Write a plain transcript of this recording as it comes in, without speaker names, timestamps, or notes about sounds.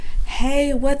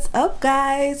Hey, what's up,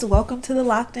 guys? Welcome to the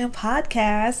Locked In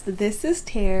Podcast. This is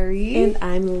Terry. And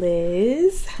I'm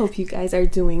Liz. Hope you guys are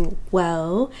doing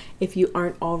well. If you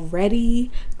aren't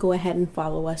already, go ahead and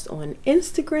follow us on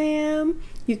Instagram.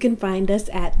 You can find us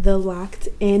at the Locked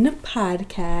In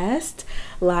Podcast.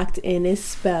 Locked In is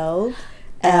spelled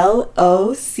LOCDIN.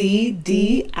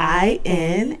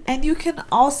 And you can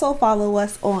also follow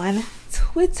us on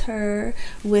Twitter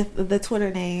with the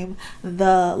Twitter name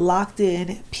The Locked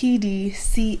In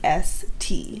PDCST.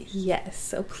 Yes,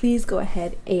 so please go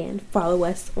ahead and follow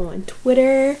us on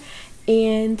Twitter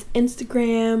and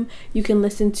Instagram. You can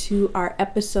listen to our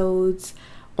episodes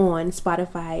on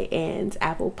Spotify and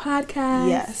Apple Podcasts.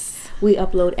 Yes. We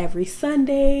upload every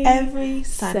Sunday.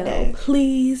 So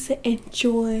please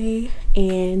enjoy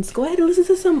and go ahead and listen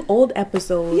to some old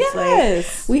episodes.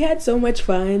 Yes. We had so much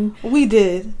fun. We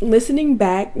did. Listening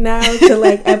back now to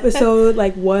episode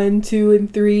 1, 2,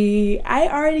 and 3, I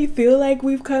already feel like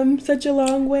we've come such a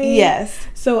long way. Yes.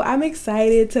 So I'm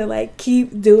excited to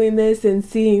keep doing this and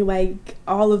seeing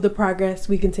all of the progress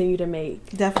we continue to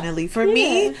make. Definitely. For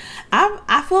me,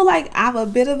 I feel like I'm a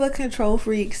bit of a control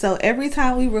freak. So every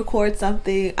time we record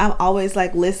something, I'm always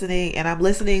listening, and I'm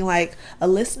listening like a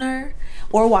listener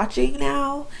or watching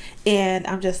now. And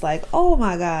I'm just like, oh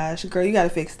my gosh, girl, you got to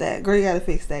fix that. Girl, you got to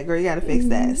fix that. Girl, you got to fix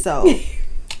that. So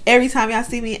every time y'all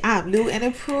see me, I'm new and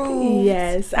improved.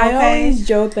 Yes. Okay? I always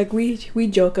joke, we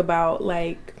joke about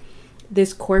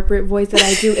this corporate voice that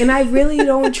I do, and I really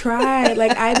don't try.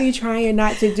 I be trying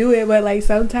not to do it, but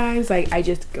sometimes I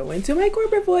just go into my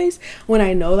corporate voice when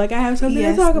I know I have something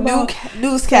to talk about.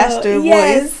 Newscaster voice.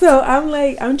 Yes, so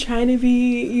I'm trying to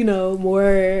be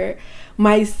more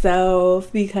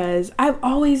myself, because I've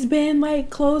always been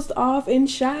closed off and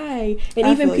shy, and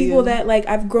even people that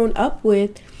I've grown up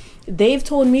with, they've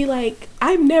told me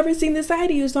I've never seen this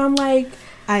side of you. So I'm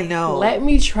I know, let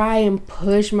me try and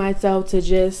push myself to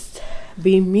just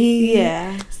be me.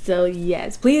 Yeah. So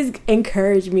yes, please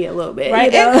encourage me a little bit.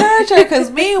 Right, encourage her, because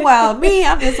meanwhile,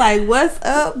 I'm just what's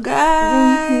up,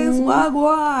 guys?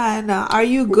 Wagwan. Are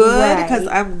you good? Because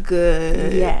I'm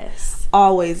good. Yes.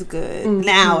 Always good.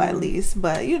 Now, at least.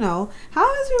 But, how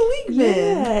has your week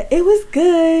been? Yeah, it was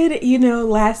good.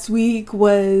 Last week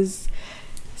was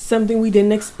something we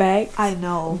didn't expect. I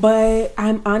know. But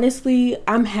I'm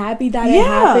happy that it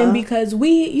happened, because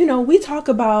we talk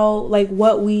about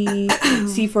what we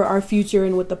see for our future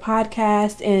and with the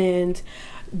podcast, and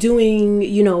doing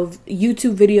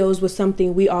YouTube videos was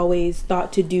something we always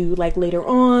thought to do later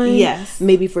on. Yes.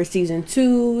 Maybe for season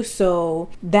 2. So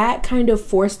that kind of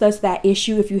forced us that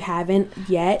issue. If you haven't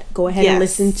yet, go ahead and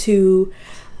listen to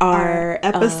our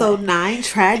episode 9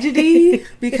 tragedy,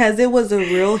 because it was a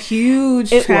real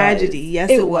huge tragedy. Yes,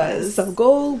 it was. So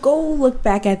go look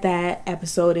back at that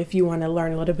episode if you want to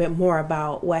learn a little bit more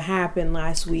about what happened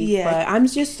last week. Yeah. But I'm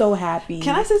just so happy.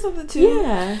 Can I say something too?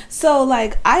 Yeah. So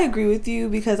I agree with you,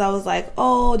 because I was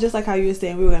just like how you were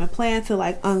saying, we were going to plan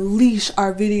to unleash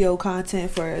our video content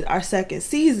for our second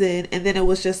season, and then it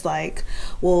was just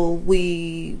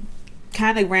we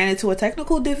kind of ran into a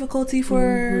technical difficulty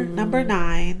for number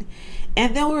 9,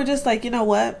 and then we were just you know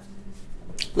what,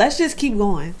 let's just keep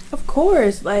going. Of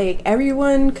course,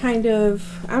 everyone kind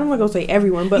of, I'm not gonna say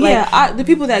everyone, but the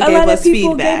people that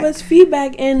gave us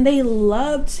feedback, and they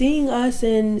loved seeing us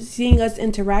and seeing us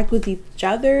interact with each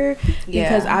other,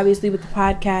 because obviously with the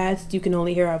podcast you can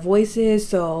only hear our voices,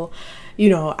 so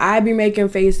I be making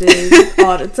faces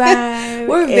all the time.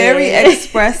 We're very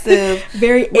expressive,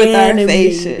 very with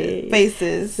animated. our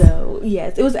faces. So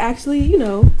yes, it was actually,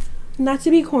 not to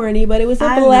be corny, but it was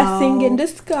a blessing in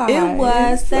disguise. It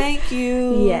was. Thank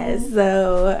you. Yes.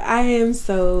 So I am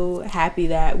so happy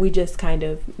that we just kind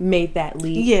of made that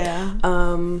leap. Yeah.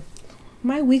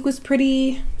 My week was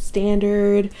pretty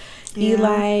standard. Yeah.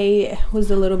 Eli was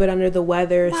a little bit under the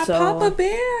weather, My so Papa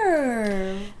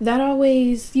Bear. That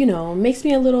always, makes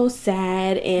me a little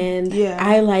sad, and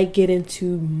I get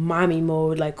into mommy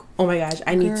mode. Oh my gosh,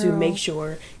 I need to make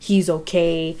sure he's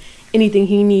okay. Anything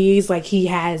he needs, he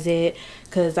has it,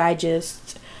 because I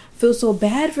just feel so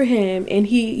bad for him, and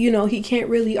he can't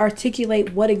really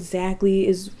articulate what exactly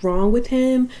is wrong with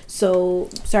him. So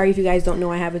sorry if you guys don't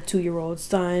know, I have a 2-year-old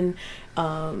son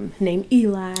named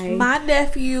Eli, my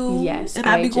nephew. Yes, and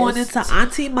I be going into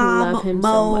auntie mom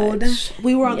mode. So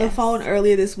we were on the phone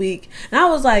earlier this week, and I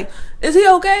was like, is he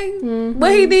okay?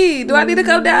 What he need? Do I need to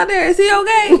come down there? Is he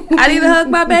okay? I need to hug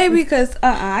my baby, because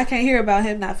I can't hear about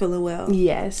him not feeling well.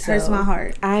 Yes, hurts my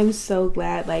heart. I'm so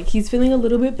glad he's feeling a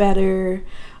little bit better.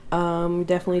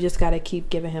 Definitely just gotta keep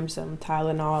giving him some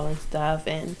Tylenol and stuff,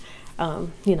 and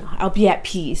I'll be at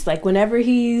peace whenever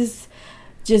he's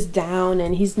just down,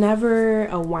 and he's never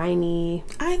a whiny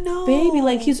baby.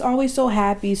 Like, he's always so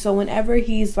happy. So whenever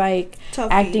he's like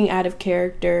acting out of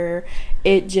character,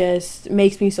 it just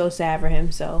makes me so sad for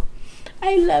him. So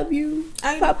I love you,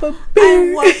 Papa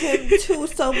Bear. I want him too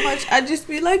so much. I just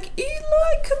be like,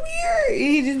 Eli, come here.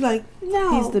 He just like,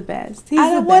 no. He's the best.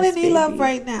 I don't want any love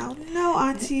right now. No,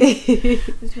 auntie.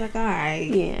 It's like, all right.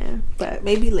 Yeah, but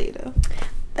maybe later.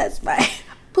 That's my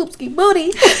poopski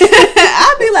booty.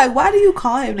 I'd be like, why do you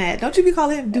call him that? Don't you be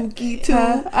calling him Dookie too?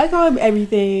 I call him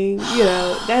everything. You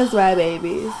know, that's my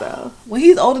baby. So when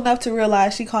he's old enough to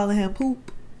realize she calling him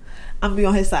poop, I'm gonna be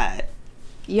on his side.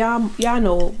 Y'all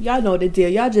know the deal.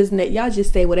 Y'all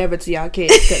just say whatever to y'all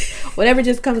kids, because whatever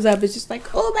just comes up, it's just like,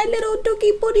 oh, my little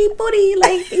dookie booty,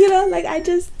 like, you know, like I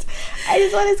just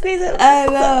want to squeeze it. I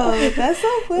know, that's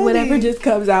so funny. Whatever just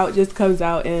comes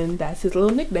out, and that's his little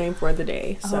nickname for the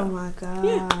day. So. Oh my gosh.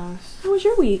 Yeah. How was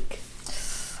your week?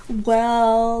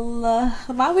 Well,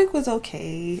 my week was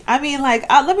okay. I mean, like,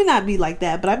 let me not be like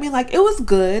that, but I mean, like, it was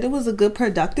good. It was a good,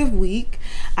 productive week.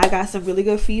 I got some really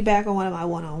good feedback on one of my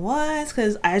one-on-ones,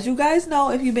 because as you guys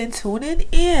know, if you've been tuning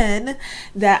in,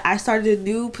 that I started a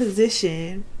new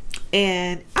position,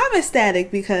 and I'm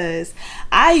ecstatic because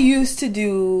I used to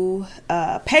do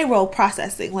payroll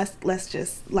processing. Let's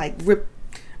just like rip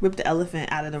the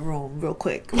elephant out of the room real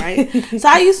quick, right? So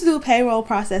I used to do payroll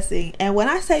processing, and when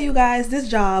I say, you guys, this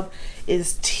job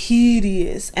is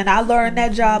tedious, and I learned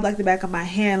that job like the back of my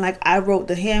hand. Like, I wrote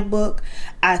the handbook,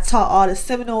 I taught all the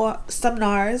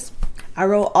seminars, I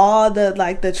wrote all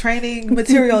the training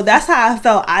material. That's how I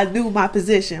felt I knew my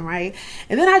position, right?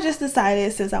 And then I just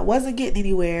decided, since I wasn't getting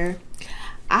anywhere,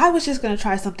 I was just gonna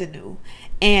try something new.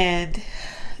 And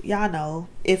y'all know,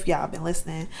 if y'all been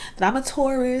listening, that I'm a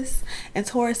Taurus, and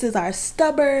Tauruses are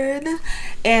stubborn,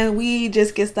 and we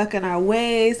just get stuck in our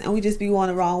ways, and we just be going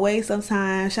the wrong way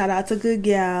sometimes. Shout out to Good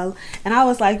Gal. And I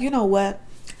was like, you know what,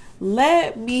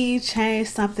 let me change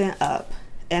something up.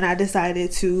 And I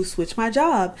decided to switch my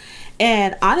job.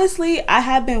 And honestly, I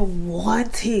have been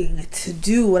wanting to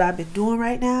do what I've been doing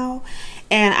right now.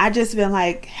 And I just been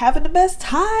like having the best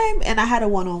time. And I had a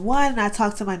one-on-one, and I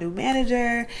talked to my new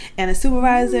manager and a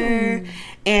supervisor.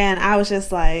 And I was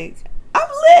just like, I'm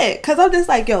lit. Cause I'm just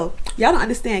like, yo, y'all don't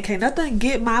understand. Can't nothing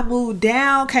get my mood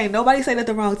down. Can't nobody say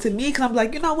nothing wrong to me. Cause I'm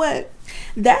like, you know what?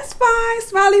 That's fine.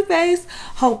 Smiley face.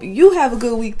 Hope you have a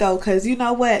good week though. Cause you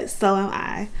know what? So am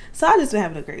I. So I just been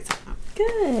having a great time.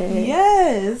 Good.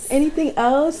 Yes. Anything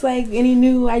else? Like, any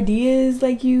new ideas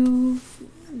like you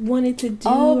wanted to do?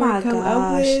 Oh my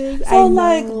gosh. So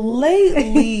like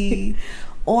lately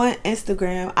on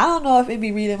Instagram, I don't know if it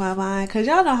be reading my mind, because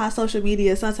y'all know how social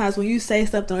media, sometimes when you say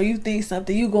something or you think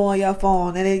something, you go on your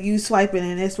phone and then you swiping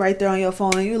and it's right there on your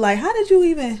phone, and you're like, how did you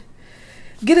even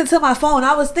get into my phone?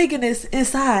 I was thinking this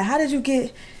inside. How did you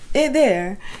get in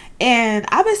there? And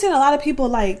I've been seeing a lot of people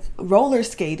like roller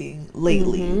skating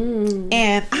lately.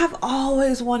 And I've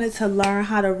always wanted to learn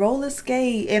how to roller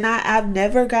skate, and I've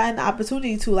never gotten the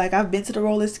opportunity to. Like, I've been to the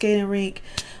roller skating rink.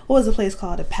 What was the place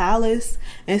called? The Palace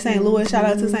in St. Louis. Shout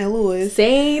out to St. Louis.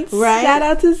 Saints. Right. Shout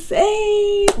out to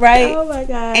Saints. Right. Oh my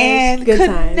gosh. And good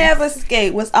could times. never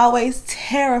skate. Was always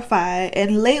terrified.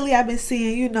 And lately I've been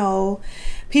seeing, you know,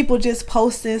 people just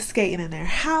posting skating in their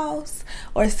house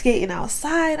or skating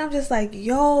outside. I'm just like,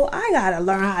 yo, I gotta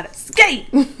learn how to skate.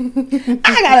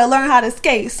 I gotta learn how to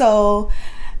skate. So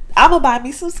I'm gonna buy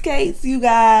me some skates, you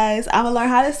guys. I'm gonna learn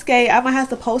how to skate. I'm gonna have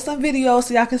to post some videos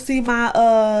so y'all can see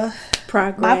my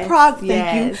progress.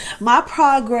 Thank you. My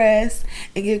progress,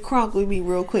 and get crunk with me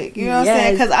real quick. You know what I'm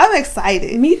saying? Because I'm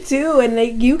excited. Me too. And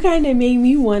like, you kind of made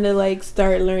me want to like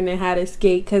start learning how to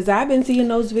skate, because I've been seeing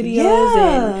those videos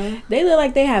and they look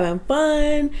like they having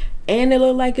fun, and it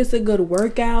look like it's a good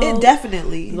workout. It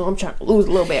definitely. You know, I'm trying to lose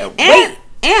a little bit of weight.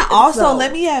 And also,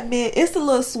 let me admit, it's a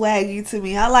little swaggy to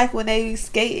me. I like when they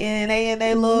skating and they in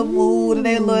their little mood and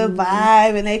their little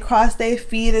vibe, and they cross their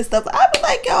feet and stuff. I be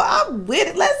like, yo, I'm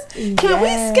with it. Can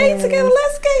we skate together?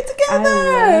 Let's skate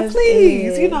together,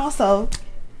 please. You know, so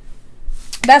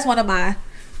that's what I'm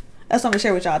gonna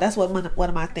share with y'all. That's one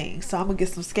of my things. So I'm gonna get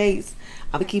some skates.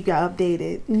 I'm gonna keep y'all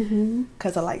updated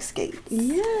because I like skates.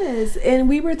 Yes, and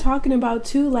we were talking about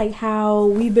too, like how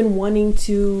we've been wanting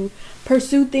to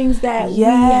pursue things that we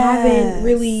haven't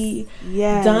really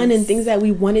done, and things that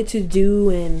we wanted to do.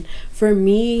 And for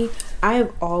me,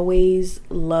 I've always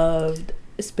loved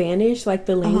Spanish, like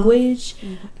the language.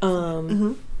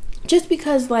 Just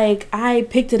because like I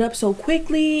picked it up so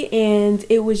quickly, and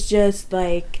it was just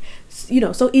like, you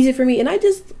know, so easy for me. And I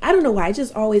don't know why, I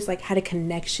just always like had a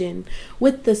connection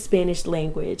with the Spanish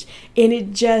language, and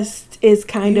it just is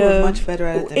kind of much better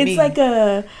at it than it's me. like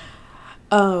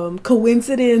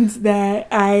coincidence that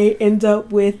I end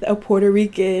up with a Puerto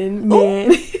Rican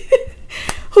man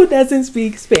who doesn't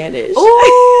speak Spanish.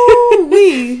 Ooh,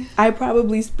 we. I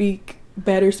probably speak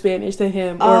better Spanish than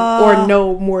him, or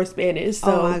know more Spanish.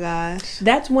 So oh my gosh,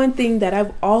 that's one thing that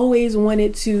I've always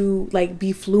wanted to like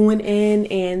be fluent in,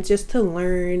 and just to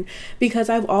learn, because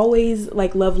I've always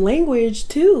like loved language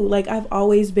too. Like I've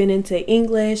always been into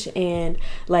English, and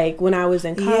like when I was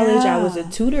in college, I was a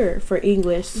tutor for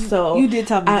English. So you did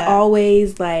tell me that. I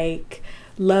always like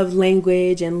love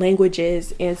language and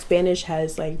languages, and Spanish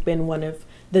has like been one of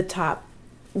the top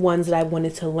ones that I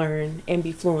wanted to learn and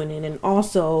be fluent in, and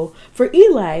also for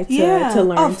Eli to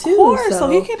learn too. Of course, so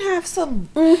he can have some.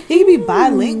 He can be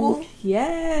bilingual.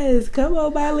 Yes, come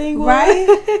on, bilingual. Right?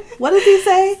 What does he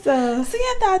say? So,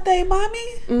 siéntate,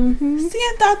 mommy.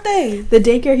 Siéntate. The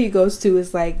daycare he goes to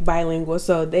is like bilingual,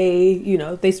 so they,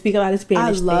 they speak a lot of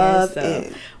Spanish. I love there, so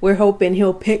it. We're hoping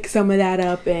he'll pick some of that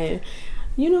up, and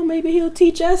maybe he'll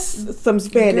teach us some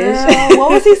Spanish. Girl,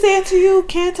 what was he saying to you,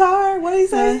 Cantar? What did he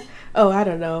say? Oh, I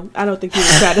don't know. I don't think he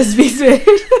was trying to speak Spanish.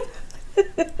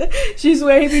 She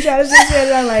swear he be trying to speak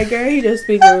Spanish. I'm like, girl, he just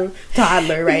speaking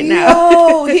toddler right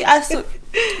now.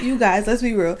 You guys, let's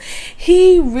be real.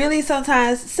 He really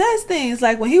sometimes says things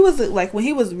like when he was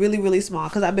really, really small,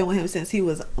 because I've been with him since he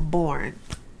was born.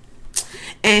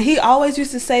 And he always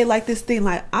used to say like this thing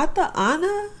like, Ata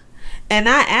Ana? And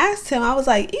I asked him, I was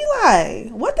like, Eli,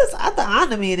 what does Ata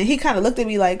Ana mean? And he kind of looked at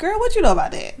me like, girl, what you know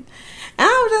about that? And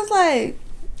I was just like,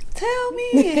 tell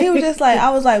me. And he was just like, I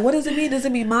was like, what does it mean? Does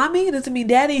it mean mommy? Does it mean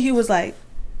daddy? He was like,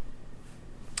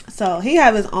 so he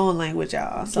have his own language,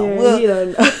 y'all. So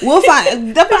we'll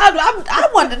find. I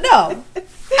wanted to know.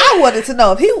 I wanted to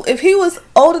know if he was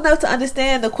old enough to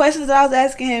understand the questions that I was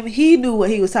asking him. He knew what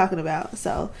he was talking about.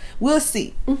 So we'll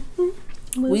see.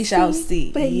 We shall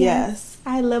see. But yes,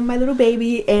 I love my little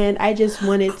baby, and I just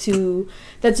wanted to.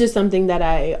 That's just something that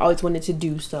I always wanted to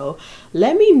do. So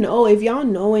let me know if y'all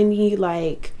know any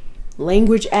like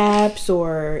language apps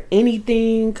or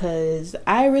anything, because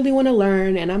I really want to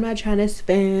learn, and I'm not trying to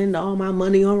spend all my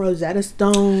money on Rosetta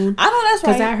Stone. I know that's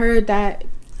right, because I heard that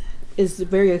is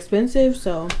very expensive.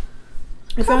 So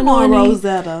if Come y'all know on, any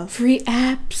Rosetta. free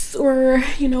apps or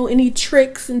any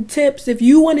tricks and tips, if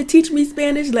you want to teach me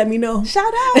Spanish, let me know.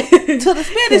 Shout out to the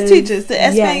Spanish teachers, the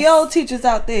Espanol teachers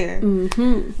out there.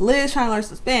 Liz trying to learn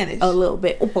some Spanish a little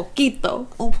bit, un poquito.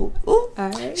 All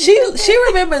right. She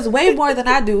remembers way more than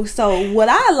I do. So what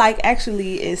I like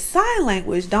actually is sign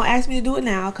language. Don't ask me to do it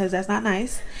now because that's not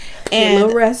nice. And a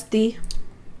little rusty.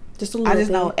 I just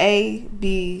know A,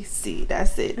 B, C.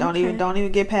 That's it. Don't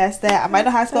even get past that. I might know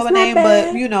how to spell my name, but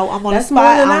I'm on the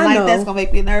spot. I'm like, that's gonna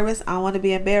make me nervous. I don't want to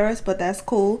be embarrassed, but that's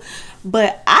cool.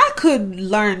 But I could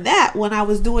learn that when I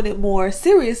was doing it more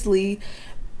seriously,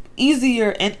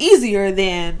 easier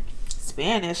than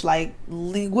Spanish, like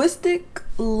linguistic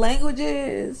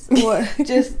languages or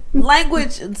just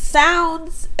language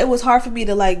sounds. It was hard for me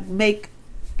to like make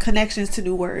connections to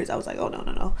new words. I was like, oh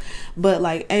no. But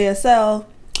like ASL,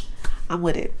 I'm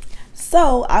with it.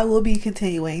 So I will be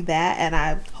continuing that, and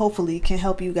I hopefully can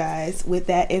help you guys with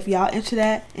that. If y'all into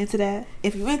that,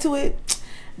 if you're into it,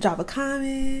 drop a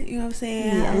comment. You know what I'm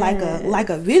saying? Yes. Like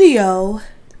a video.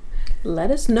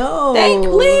 Let us know.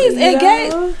 Please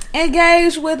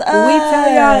engage with us. We tell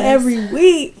y'all every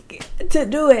week to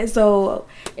do it, so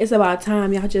it's about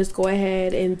time y'all just go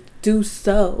ahead and do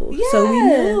so. Yes, so we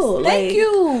know. Thank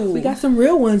you. We got some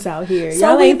real ones out here.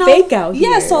 So y'all ain't fake out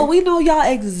here. Yeah, so we know y'all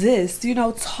exist.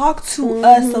 Talk to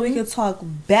us so we can talk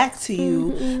back to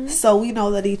you. So we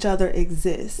know that each other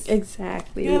exists.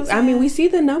 Exactly. I mean, we see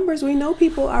the numbers. We know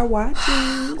people are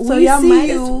watching. So y'all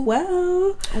might as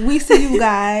well. We see you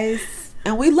guys.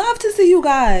 And we love to see you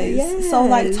guys. Yes. So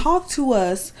like talk to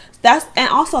us. That's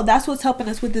what's helping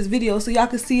us with this video, so y'all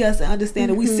can see us and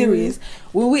understand that we serious.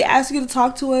 When we ask you to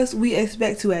talk to us, we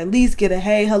expect to at least get a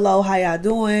hey, hello, how y'all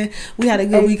doing? We had a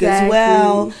good week as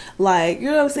well. Like,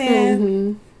 you know what I'm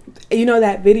saying?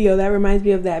 That video, that reminds me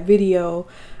of that video.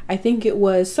 I think it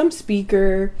was some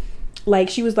speaker, like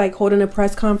she was like holding a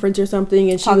press conference or something,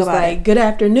 and she was like, good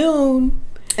afternoon.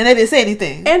 And they didn't say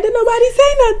anything. And then nobody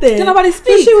say nothing. Did nobody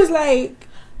speak? So she was like,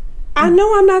 I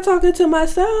know I'm not talking to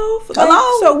myself.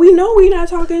 Hello? So we know we're not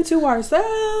talking to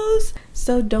ourselves.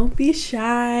 So don't be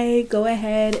shy. Go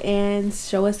ahead and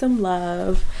show us some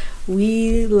love.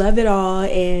 We love it all.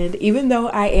 And even though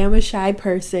I am a shy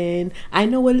person, I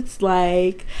know what it's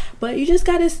like. But you just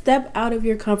got to step out of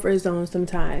your comfort zone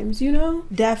sometimes,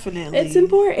 Definitely. It's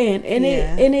important. And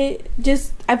it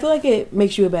just, I feel like it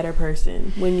makes you a better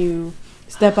person when you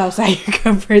step outside your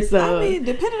comfort zone. I mean,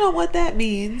 depending on what that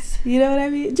means. You know what I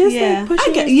mean? Just like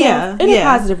pushing yourself in a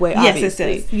positive way,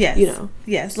 obviously. Yes. You know.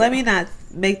 Yes. So. Let me not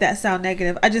make that sound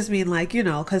negative. I just mean like, you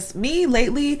know, because me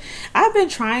lately, I've been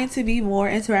trying to be more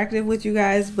interactive with you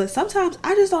guys, but sometimes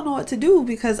I just don't know what to do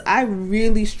because I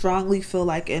really strongly feel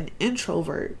like an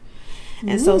introvert.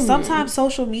 And so sometimes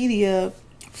social media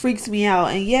freaks me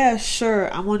out. And yeah,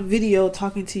 sure, I'm on video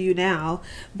talking to you now,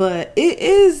 but it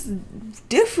is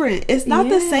different. It's not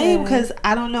the same because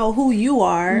I don't know who you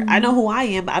are. I know who I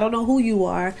am, but I don't know who you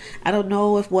are. I don't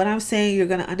know if what I'm saying you're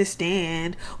gonna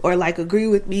understand or like agree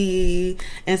with me.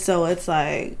 And so it's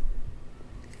like,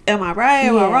 am I right?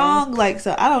 Am I wrong? Like,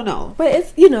 so I don't know. But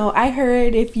it's, you know, I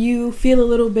heard if you feel a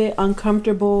little bit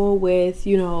uncomfortable with,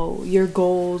 you know, your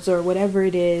goals or whatever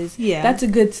it is, that's a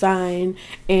good sign.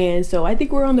 And so I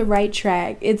think we're on the right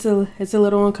track. It's a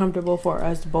little uncomfortable for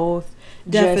us both.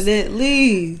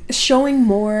 Definitely. Just showing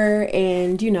more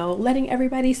and, you know, letting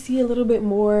everybody see a little bit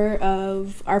more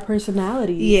of our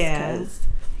personalities. Yeah.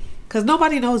 Because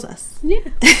nobody knows us. Yeah.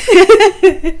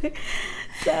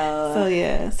 So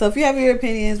yeah. So if you have your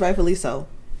opinions, rightfully so.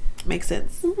 Makes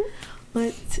sense.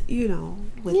 But, you know,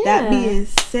 with that being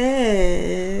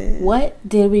said, what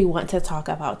did we want to talk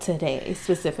about today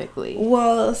specifically?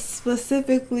 Well,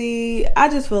 specifically, I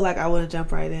just feel like I want to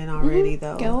jump right in already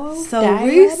though. So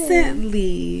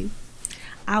recently,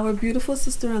 our beautiful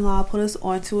sister-in-law put us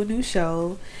onto a new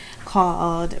show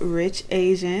called Rich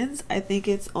Asians. I think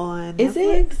it's on Netflix. Is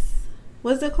it?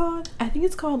 What's it called? I think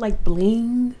it's called like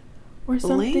Bling. Or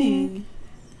something.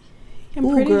 Bling.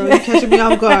 Ooh, girl, you're catching me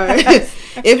off guard.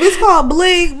 If it's called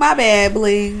Bling, my bad,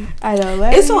 Bling. I know.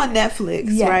 It's on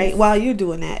Netflix, right? While you're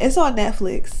doing that, it's on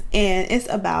Netflix, and it's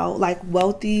about like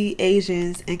wealthy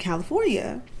Asians in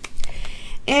California.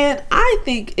 And I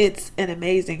think it's an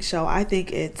amazing show. I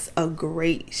think it's a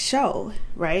great show,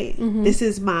 right? This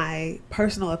is my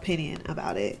personal opinion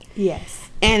about it. Yes.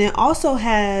 And it also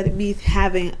had me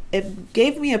it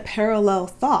gave me a parallel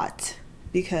thought.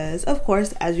 Because, of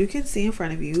course, as you can see in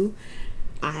front of you,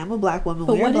 I am a black woman.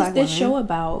 But what is this show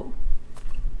about?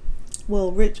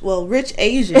 Well, Rich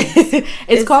Asians.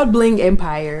 It's called Bling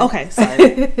Empire. Okay,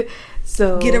 sorry.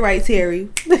 So get it right, Terry.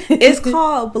 It's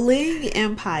called Bling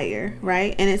Empire,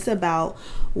 right? And it's about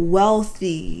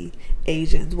wealthy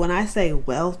Asians. When I say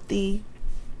wealthy,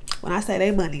 when I say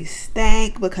they money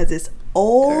stank because it's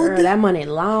old. Girl, that money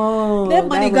long. That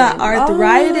money got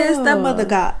arthritis. That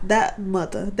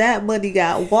money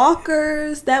got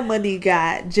walkers. That money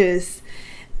got just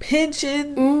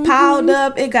pension piled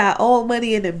up. It got old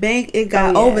money in the bank. It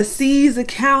got overseas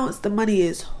accounts. The money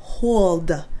is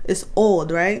old. It's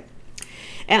old, right?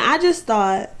 And I just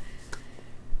thought,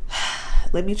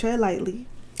 let me tread lightly.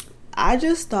 I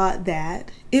just thought that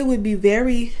it would be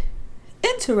very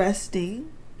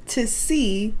interesting to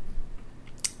see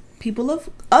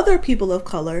other people of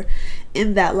color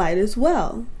in that light as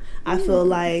well. I feel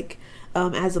like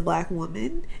as a black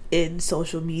woman in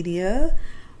social media,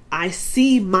 I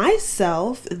see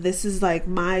myself, and this is like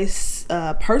my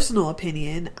personal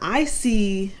opinion, I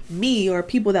see me or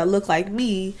people that look like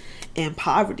me in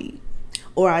poverty,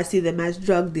 or I see them as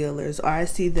drug dealers, or I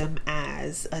see them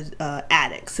as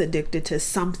addicts addicted to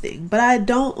something, but I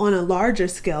don't on a larger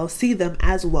scale see them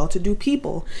as well-to-do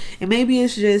people. And maybe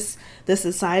it's just the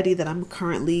society that I'm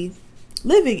currently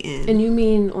living in. And you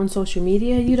mean on social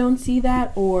media you don't see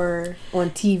that, or on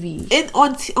TV?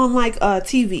 On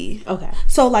TV. Okay.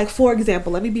 So like, for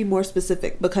example, let me be more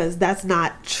specific because that's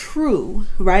not true,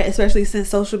 right? Especially since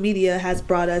social media has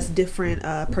brought us different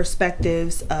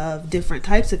perspectives of different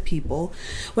types of people.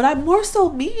 What I more so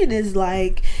mean is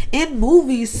like in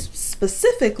movies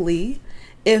specifically,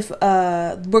 if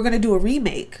we're going to do a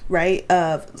remake, right?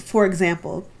 For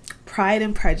example, Pride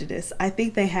and Prejudice. I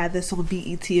think they had this on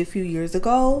BET a few years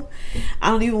ago. I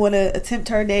don't even want to attempt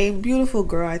her name. Beautiful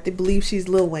girl. I believe she's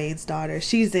Lil Wayne's daughter.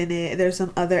 She's in it. There's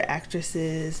some other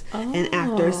actresses and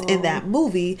actors in that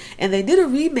movie. And they did a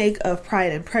remake of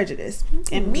Pride and Prejudice.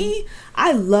 And me,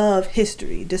 I love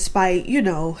history, despite, you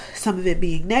know, some of it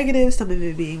being negative, some of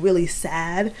it being really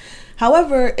sad.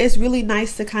 However, it's really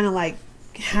nice to kind of like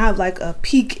have like a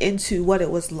peek into what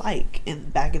it was like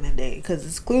back in the day, because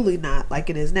it's clearly not like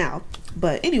it is now.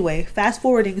 But anyway, fast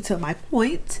forwarding to my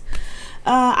point,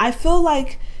 I feel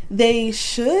like they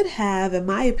should have, in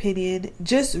my opinion,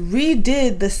 just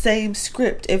redid the same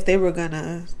script if they were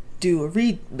gonna do a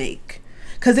remake,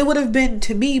 because it would have been,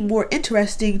 to me, more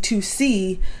interesting to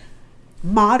see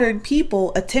modern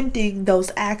people attempting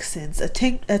those accents,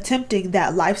 attempting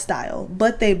that lifestyle.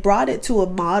 But they brought it to a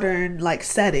modern like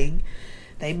setting.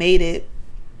 They made it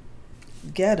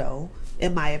ghetto.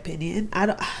 in my opinion.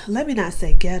 Let me not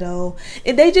say ghetto.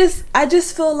 I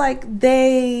just feel like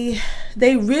they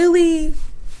really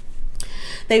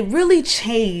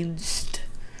changed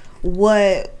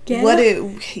what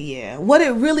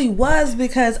it really was,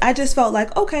 because I just felt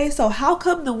like, okay, so how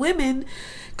come the women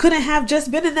couldn't have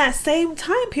just been in that same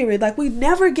time period? Like, we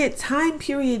never get time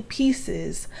period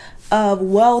pieces of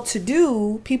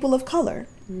well-to-do people of color.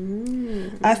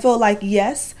 I feel like,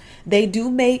 yes, they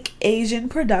do make Asian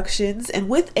productions, and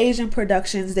with Asian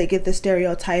productions they get the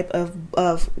stereotype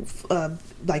of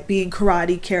like being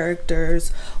karate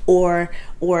characters, or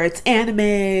it's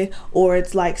anime, or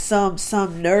it's like some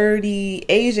nerdy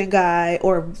Asian guy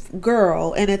or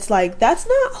girl, and it's like, that's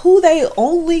not who they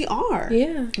only are.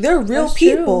 Yeah, they're real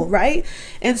people, true. Right?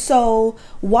 And so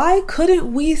why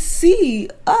couldn't we see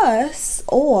us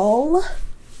all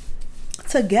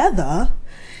together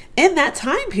in that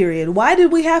time period? Why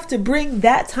did we have to bring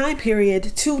that time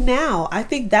period to now? I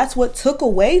think that's what took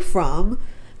away from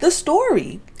the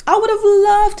story. I would have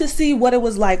loved to see what it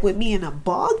was like with me in a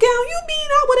ball gown. You mean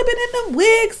I would have been in them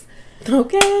wigs?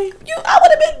 Okay. I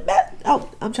would have been. Oh,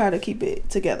 I'm trying to keep it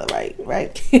together,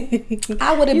 right?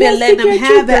 I would have been letting them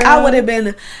have it. I would have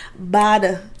been by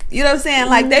the. You know what I'm saying?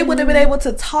 Like, they would have been able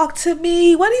to talk to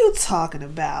me. What are you talking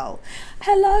about?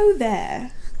 Hello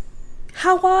there.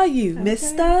 How are you,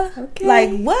 mister? Okay. Like,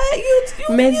 what?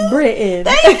 You Miss Britton.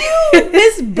 Thank you,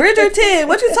 Miss Bridgerton.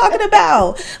 What you talking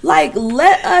about? Like,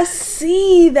 let us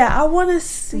see that. I want to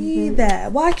see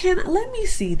that. Why can't let me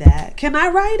see that? Can I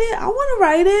write it? I want to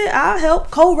write it. I'll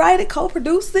help co-write it,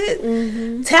 co-produce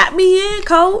it. Tap me in,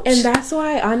 coach. And that's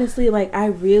why, honestly, like, I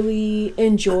really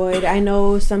enjoyed, I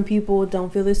know some people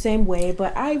don't feel the same way,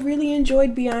 but I really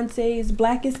enjoyed Beyonce's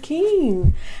Black is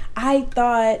King. I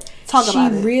thought she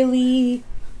really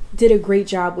did a great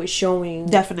job with showing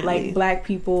like Black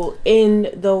people in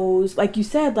those, like you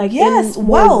said, like, yes, in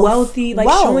more wealthy, like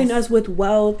showing us with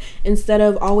wealth, instead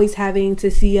of always having to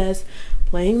see us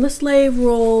playing the slave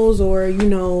roles, or, you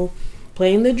know,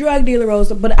 playing the drug dealer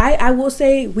roles. But I will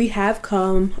say we have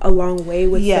come a long way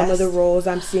with some of the roles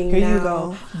I'm seeing now. You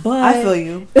go. But I feel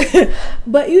you.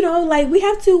 But, you know, like, we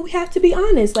have to be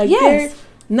honest. Like,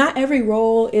 not every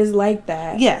role is like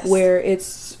that. Yes. Where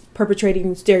it's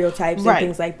perpetrating stereotypes and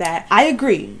things like that. I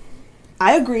agree.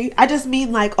 I just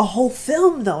mean, like, a whole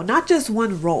film, though, not just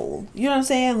one role. You know what I'm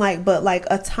saying? Like, but like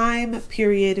a time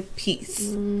period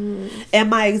piece. And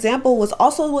my example was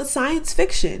also with science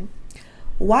fiction.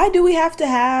 Why do we have to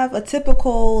have a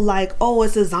typical, like, oh,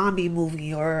 it's a zombie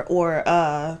movie, or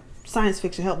science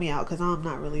fiction? Help me out, because I'm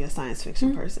not really a science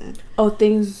fiction person. Oh,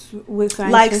 things with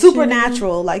science like fiction?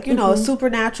 Supernatural, like, you know, a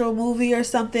supernatural movie or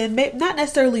something. Not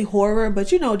necessarily horror,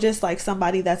 but, you know, just like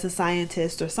somebody that's a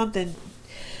scientist or something,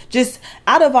 just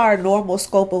out of our normal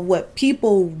scope of what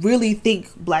people really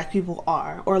think Black people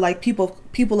are, or like people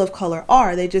of color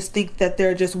are. They just think that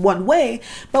they're just one way,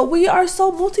 but we are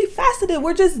so multifaceted.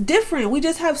 We're just different. We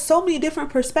just have so many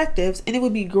different perspectives, and it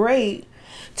would be great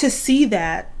to see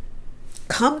that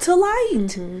come to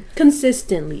light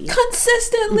consistently.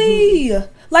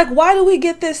 Like, why do we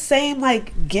get this same,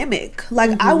 like, gimmick?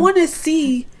 Like, I want to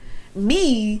see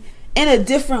me in a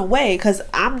different way, because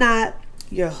I'm not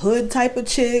your hood type of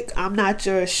chick. I'm not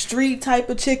your street type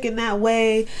of chick in that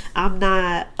way. I'm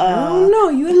not I don't know,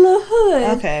 you a little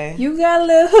hood. Okay, you got a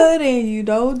little hood in you.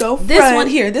 Don't front.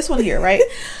 This one here, right?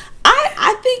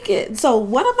 I think it. So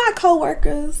one of my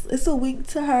coworkers, it's a wink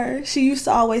to her, she used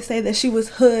to always say that she was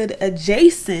hood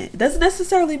adjacent. Doesn't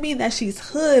necessarily mean that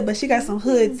she's hood, but she got some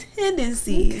hood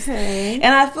tendencies. Okay.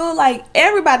 And I feel like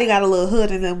everybody got a little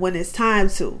hood in them when it's time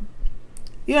to.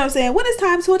 You know what I'm saying? When it's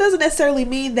time to, it doesn't necessarily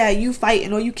mean that you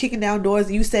fighting or you kicking down doors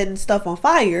and you setting stuff on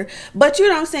fire. But you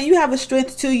know what I'm saying? You have a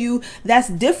strength to you that's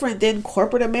different than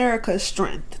corporate America's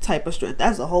strength, type of strength.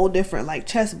 That's a whole different, like,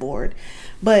 chessboard.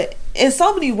 But in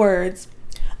so many words,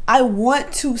 I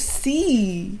want to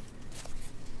see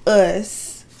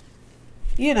us,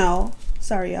 you know,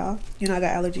 sorry y'all, you know I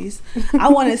got allergies. I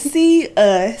want to see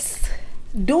us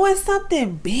doing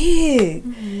something big.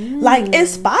 Like,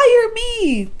 inspire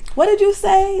me. What did you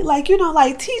say? Like, you know,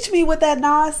 like, teach me with that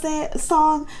Nas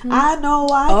song. I know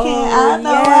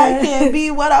I can be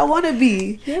what I want to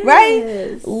be. Yes.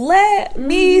 Right? Let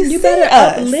me see. You better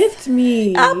uplift me.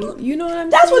 You know what I'm saying?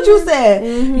 That's what you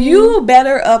said. You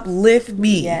better uplift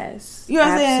me. Yes. You know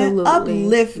what I'm saying?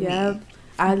 Uplift me.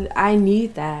 I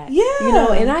need that. Yeah. You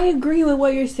know, and I agree with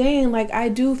what you're saying. Like, I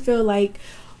do feel like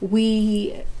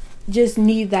we just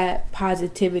need that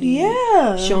positivity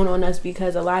shown on us,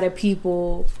 because a lot of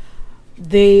people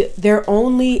their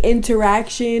only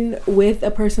interaction with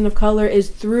a person of color is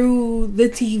through the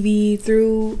TV,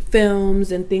 through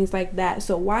films and things like that.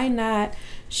 So why not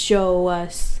show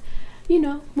us,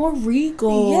 more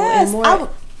regal? Yes.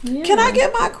 Can I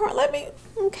get my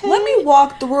let me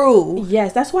walk through.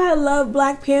 Yes, that's why I love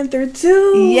Black Panther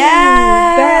too.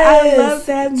 Yes, I love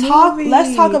that movie.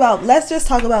 Let's just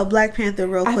talk about Black Panther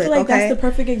real quick. I feel like that's the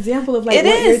perfect example of what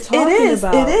you're talking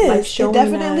about. It is. Like showing it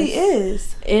definitely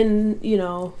is. In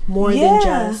more than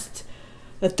just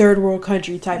a third world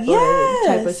country type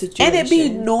of situation, and it be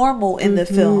normal in the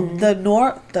film.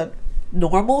 The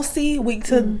normalcy, week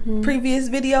to previous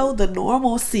video, the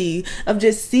normalcy of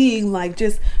just seeing like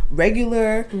just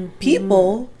regular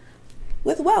people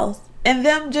with wealth and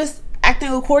them just acting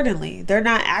accordingly. They're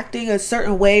not acting a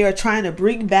certain way or trying to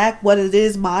bring back what it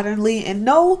is modernly. And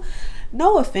no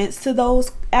offense to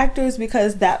those actors,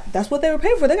 because that's what they were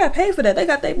paid for. They got paid for that. They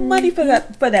got their money for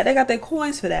that. They got their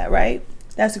coins for that, right?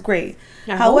 That's great.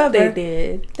 However, they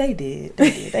did. They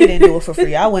didn't do it for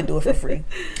free. I wouldn't do it for free.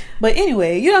 But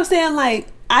anyway, you know what I'm saying? Like,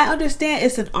 I understand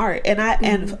it's an art, and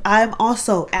I'm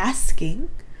also asking,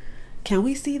 can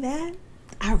we see that?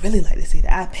 I really like to see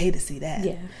that. I pay to see that.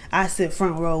 Yeah. I sit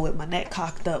front row with my neck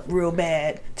cocked up real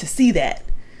bad to see that.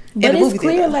 But it's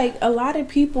clear, like, a lot of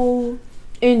people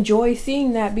enjoy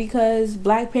seeing that because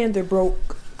Black Panther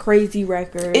broke crazy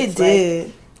records. It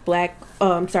did. Black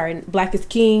is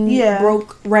King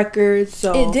broke records.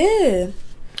 So it did.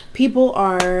 People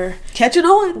are catching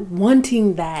on,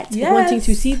 wanting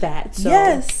to see that. So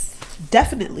yes,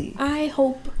 definitely. I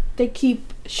hope they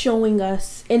keep showing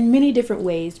us in many different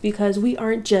ways, because we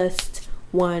aren't just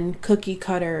one cookie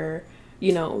cutter,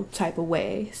 type of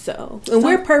way. So, and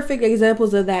we're perfect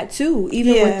examples of that too.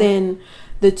 Even within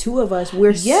the two of us,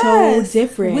 we're so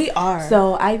different. We are.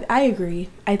 So I agree.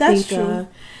 That's think true.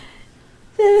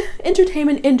 The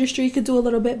entertainment industry could do a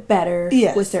little bit better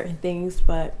with certain things,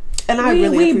 but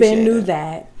we've been knew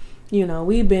that.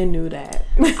 We've been knew that.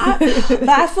 But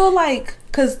I feel like,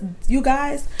 because you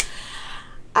guys,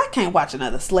 I can't watch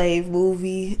another slave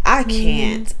movie. I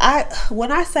can't.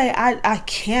 When I say I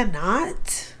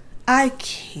cannot, I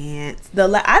can't.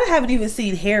 I haven't even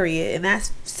seen Harriet, and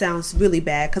that sounds really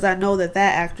bad, because I know that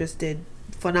actress did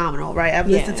phenomenal, right? I've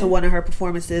listened to one of her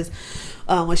performances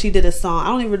when she did a song. I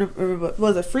don't even remember,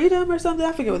 was it Freedom or something?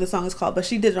 I forget what the song is called, but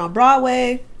she did it on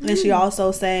Broadway, and she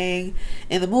also sang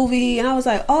in the movie, and I was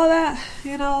like, oh,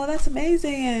 that's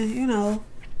amazing, and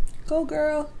go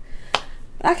girl.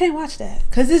 But I can't watch that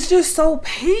because it's just so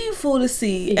painful to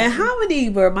see. And how many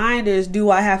reminders do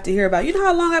I have to hear about? You know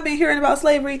how long I've been hearing about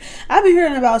slavery? I've been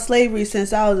hearing about slavery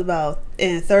since I was about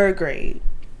in third grade.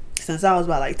 Since I was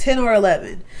about like 10 or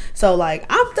 11. So like,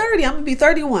 I'm 30, I'm gonna be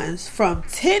 31. From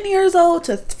 10 years old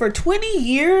for 20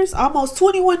 years, almost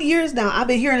 21 years now, I've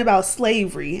been hearing about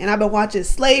slavery, and I've been watching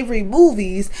slavery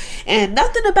movies, and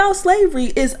nothing about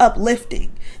slavery is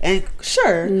uplifting. And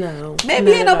sure,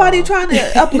 maybe ain't nobody trying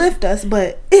to uplift us,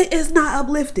 but it is not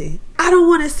uplifting. I don't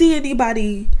want to see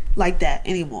anybody like that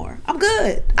anymore. I'm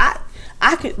good.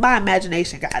 I could, my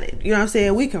imagination got it. You know what I'm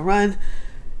saying? We can run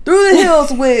through the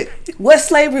hills with what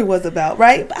slavery was about,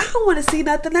 right? But I don't want to see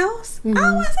nothing else. I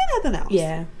don't want to see nothing else.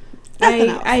 Yeah,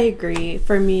 I agree.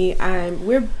 For me,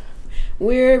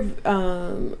 we're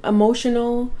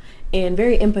emotional and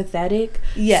very empathetic.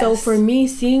 Yes. So for me,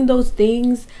 seeing those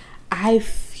things, I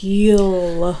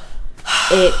feel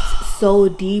it so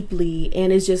deeply,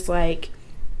 and it's just like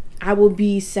I will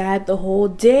be sad the whole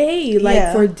day,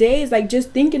 for days, like just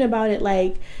thinking about it,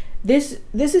 like. This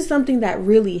is something that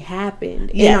really happened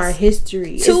in our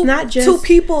history. It's not just two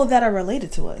people that are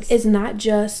related to us. It's not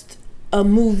just a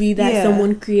movie that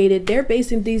someone created. They're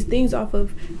basing these things off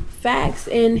of facts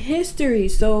and history.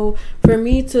 So for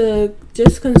me to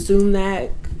just consume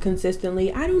that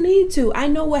consistently, I don't need to. I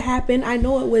know what happened. I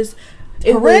know it was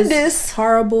horrendous, was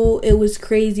horrible. It was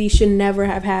crazy. Should never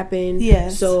have happened.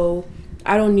 Yes. So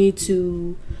I don't need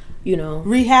to.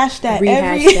 Rehash that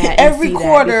every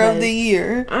quarter of the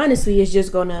year. Honestly, it's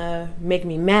just gonna make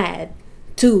me mad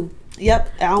too.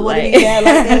 Yep, I don't want to be mad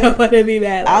like that. I don't want to be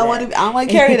mad. I don't want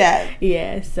to carry that.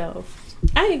 Yeah, so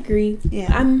I agree.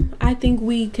 Yeah, I think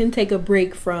we can take a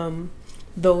break from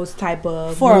those type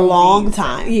of for movies. A long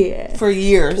time. Yeah, for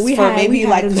years, maybe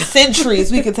like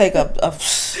centuries. We could take a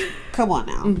come on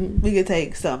now. Mm-hmm. We could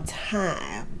take some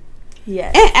time.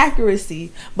 Yeah, and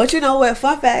accuracy. But you know what?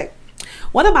 Fun fact.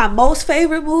 One of my most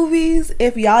favorite movies,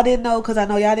 if y'all didn't know, because I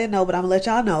know y'all didn't know, but I'm going to let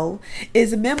y'all know,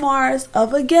 is Memoirs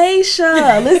of a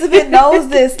Geisha. Elizabeth knows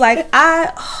this. Like,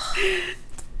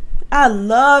 I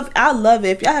love it.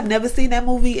 If y'all have never seen that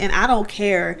movie, and I don't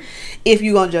care if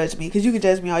you're gonna judge me, because you can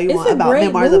judge me all you want about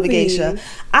Memoirs of a Geisha.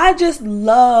 I just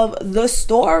love the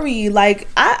story. Like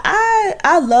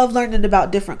I love learning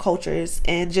about different cultures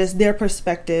and just their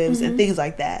perspectives and things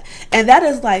like that. And that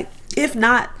is like, if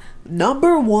not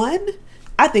number one,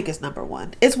 I think it's number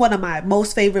one. It's one of my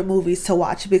most favorite movies to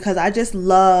watch, because I just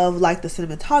love like the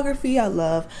cinematography. I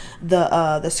love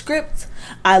the script.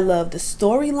 I love the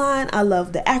storyline. I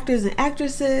love the actors and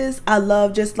actresses. I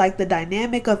love just like the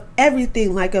dynamic of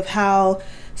everything, like of how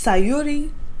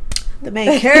Sayuri, the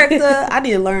main character, I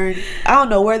need to learn. I don't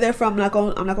know where they're from. I'm not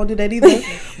gonna do that either.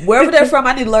 Wherever they're from,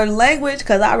 I need to learn language,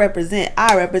 because I represent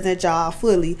y'all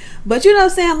fully. But you know what I'm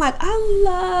saying? Like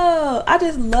I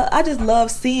just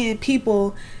love seeing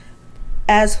people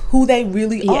as who they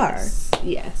really are.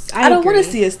 Yes, I don't want to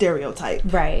see a stereotype,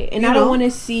 right? And I don't want to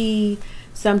see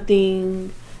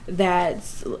something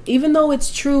that's, even though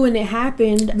it's true and it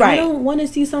happened, right, I don't want to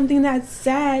see something that's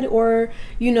sad, or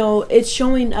it's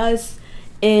showing us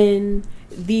in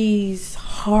these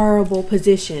horrible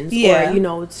positions,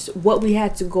 or it's what we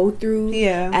had to go through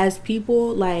as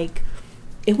people. Like,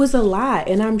 it was a lot,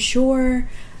 and I'm sure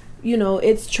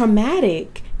it's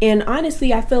traumatic, and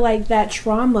honestly I feel like that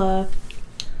trauma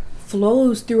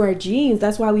flows through our genes.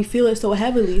 That's why we feel it so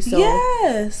heavily. So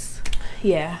I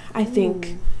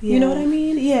think you know what I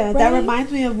mean. Right? That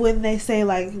reminds me of when they say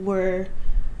like we're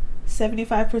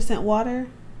 75% water,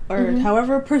 or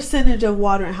however percentage of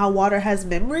water, and how water has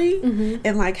memory,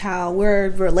 and like how we're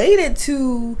related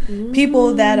to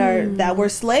people that were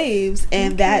slaves,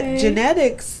 and that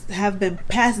genetics have been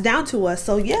passed down to us.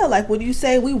 So like when you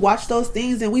say we watch those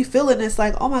things and we feel it, and it's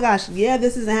like, oh my gosh,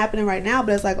 this isn't happening right now,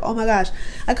 but it's like, oh my gosh,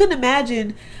 I couldn't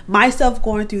imagine myself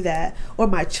going through that, or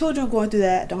my children going through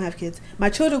that. Don't have kids. My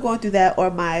children going through that,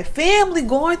 or my family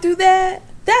going through that.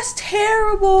 That's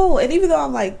terrible. And even though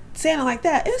I'm like saying it like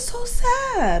that, it's so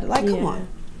sad. Like, come on.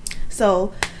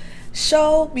 So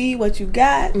show me what you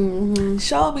got.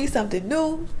 Show me something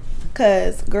new,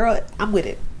 because girl, I'm with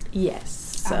it.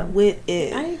 Yes, so I'm with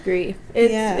it. I agree.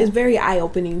 It's very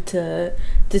eye-opening to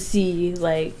see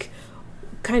like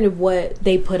kind of what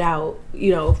they put out,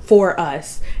 for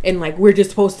us, and like we're just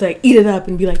supposed to like eat it up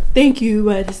and be like, thank you,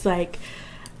 but it's like,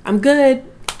 I'm good.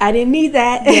 I didn't need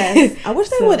that. Yes. I wish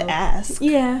they would ask.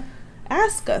 Yeah.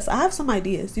 Ask us. I have some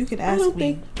ideas. You can ask me. I don't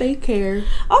think they care.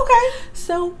 Okay.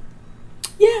 So,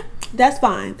 yeah. That's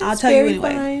fine. I'll tell you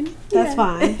anyway. Fine. That's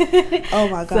fine. Oh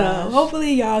my gosh. So,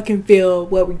 hopefully y'all can feel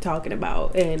what we're talking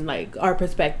about and like our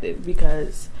perspective,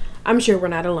 because I'm sure we're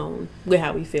not alone with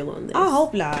how we feel on this. I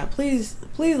hope not. Please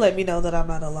let me know that I'm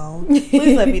not alone.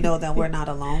 Please let me know that we're not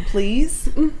alone. Please.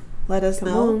 Let us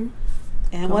know. On.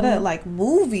 And what like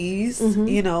movies,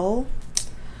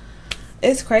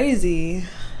 it's crazy.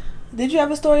 Did you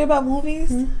have a story about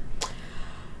movies?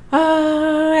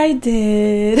 I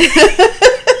did.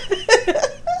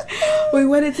 We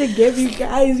wanted to give you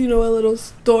guys, a little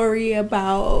story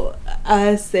about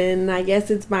us, and I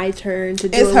guess it's my turn to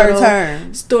do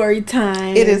turn. Story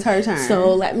time. It is her turn.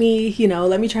 So let me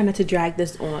try not to drag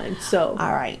this on. So,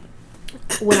 all right.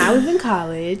 When I was in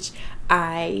college,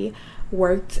 I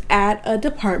worked at a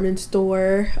department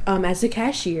store as a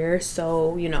cashier.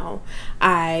 So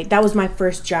that was my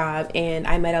first job, and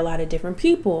I met a lot of different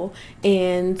people,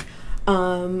 and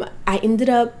I ended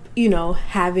up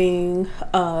having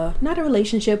not a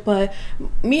relationship, but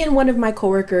me and one of my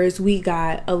coworkers, we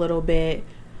got a little bit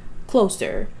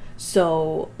closer.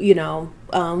 So we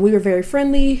were very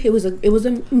friendly. It was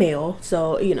a male,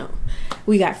 so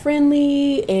we got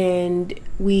friendly, and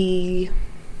we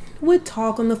would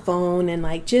talk on the phone and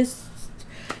like just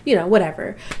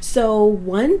whatever. So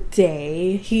one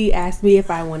day he asked me if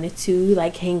I wanted to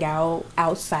like hang out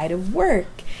outside of work,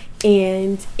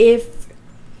 and I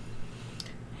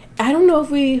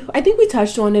think we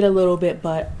touched on it a little bit,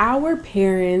 but our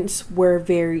parents were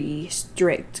very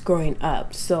strict growing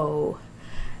up. So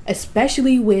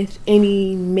especially with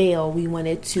any male we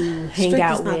wanted to hang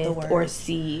out with or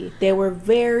see, they were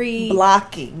very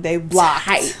blocking. They blocked.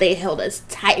 Tight. They held us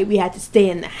tight. We had to stay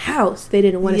in the house. They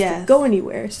didn't want us to go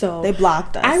anywhere. So they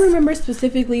blocked us. I remember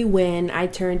specifically when I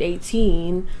turned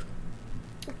 18,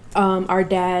 our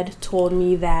dad told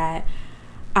me that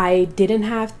I didn't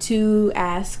have to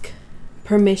ask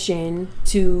permission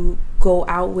to go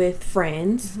out with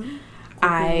friends.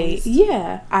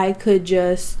 I could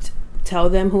just tell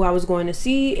them who I was going to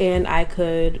see, and I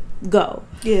could go.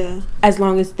 Yeah. As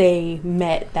long as they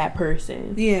met that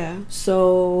person. Yeah.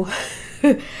 So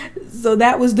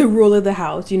that was the rule of the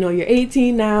house. You're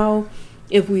 18 now.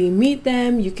 If we meet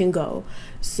them, you can go.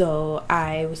 So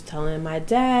I was telling my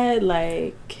dad,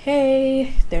 like,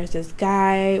 hey, there's this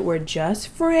guy. We're just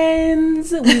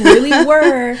friends. We really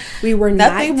were. We were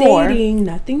not dating.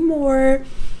 Nothing more.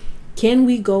 Can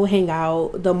we go hang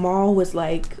out? The mall was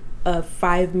like a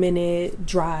 5-minute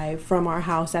drive from our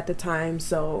house at the time.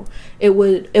 So it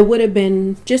would have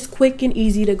been just quick and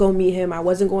easy to go meet him. I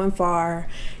wasn't going far.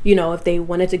 You know, if they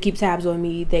wanted to keep tabs on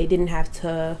me, they didn't have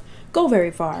to go very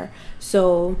far.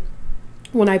 So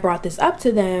when I brought this up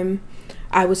to them,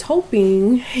 I was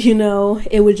hoping, you know,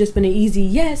 it would just been an easy,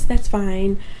 yes, that's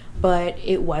fine. But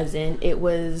it wasn't. It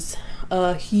was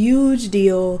a huge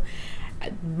deal.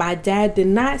 My dad did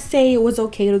not say it was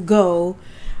okay to go.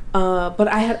 But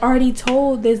I had already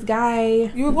told this guy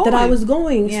that I was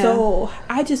going. Yeah. So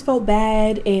I just felt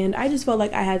bad. And I just felt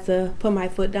like I had to put my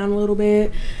foot down a little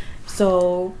bit.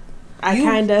 So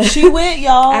she went,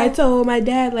 y'all. I told my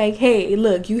dad, like, hey,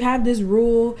 look, you have this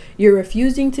rule. You're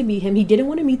refusing to meet him. He didn't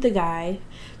want to meet the guy.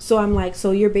 So I'm like,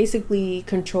 so you're basically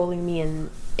controlling me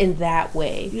in that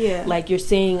way. Yeah. Like, you're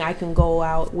saying I can go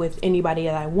out with anybody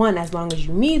that I want as long as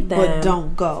you meet them. But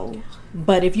don't go.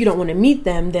 But if you don't want to meet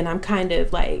them, then I'm kind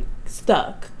of like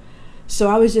stuck. So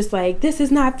I was just like, this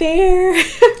is not fair.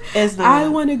 It's not. I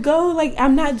want to go. Like,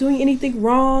 I'm not doing anything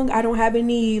wrong. I don't have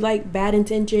any like bad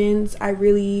intentions. I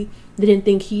really didn't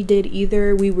think he did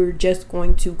either. We were just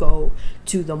going to go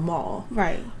to the mall.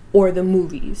 Right. Or the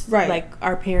movies. Right. Like,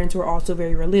 our parents were also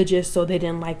very religious, so they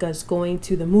didn't like us going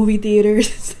to the movie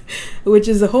theaters, which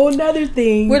is a whole nother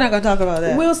thing. We're not going to talk about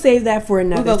that. We'll save that for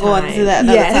another time. We'll go on to that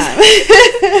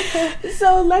another time.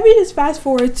 So let me just fast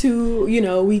forward to, you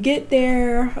know, we get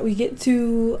there, we get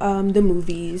to the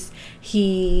movies.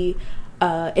 He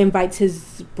invites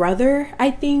his brother,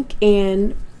 I think,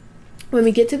 and when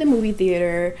we get to the movie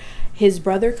theater, his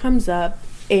brother comes up,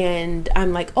 and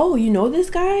I'm like, oh, you know this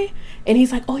guy? And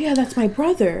he's like, oh, yeah, that's my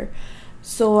brother.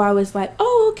 So I was like,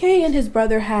 oh, okay. And his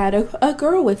brother had a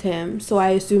girl with him. So I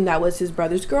assumed that was his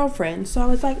brother's girlfriend. So I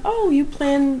was like, oh, you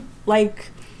plan,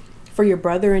 like, for your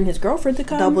brother and his girlfriend to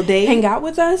come double date, hang out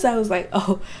with us? I was like,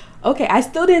 oh, okay. I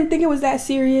still didn't think it was that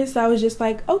serious. I was just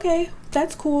like, okay,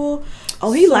 that's cool.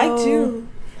 Oh, he liked you.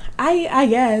 I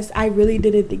guess. I really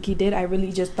didn't think he did. I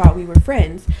really just thought we were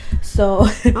friends. So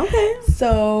okay.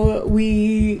 So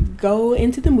we go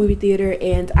into the movie theater,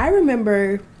 and I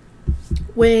remember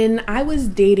when I was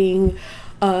dating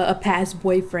a past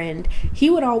boyfriend, he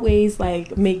would always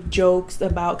like make jokes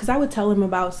about, because I would tell him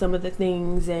about some of the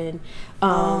things, and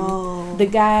the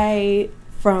guy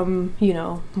from, you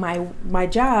know, my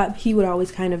job, he would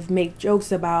always kind of make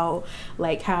jokes about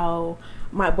like how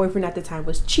my boyfriend at the time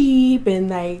was cheap and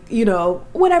like, you know,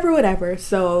 whatever.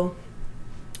 So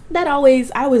that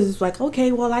always, I was like,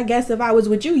 okay, well, I guess if I was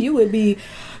with you, you would be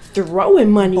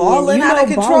throwing money, balling out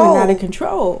of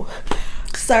control,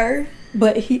 sir.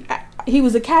 But he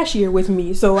was a cashier with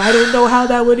me, so I don't know how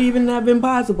that would even have been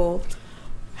possible.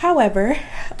 However,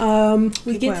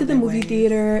 we get to the movie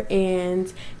theater,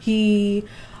 and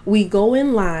we go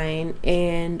in line,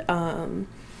 and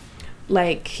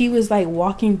like, he was like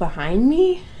walking behind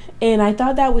me, and I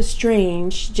thought that was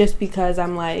strange, just because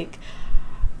I'm like,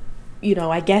 you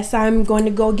know, I guess I'm going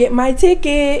to go get my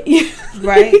ticket.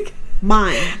 Right.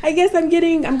 Mine. I guess I'm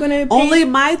going to pay. Only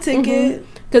my ticket. Mm-hmm.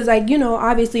 Because, like, you know,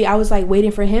 obviously I was like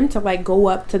waiting for him to like go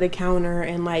up to the counter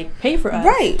and like pay for us.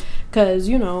 Right. Because,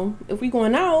 you know, if we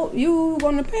going out, you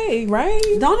going to pay, right?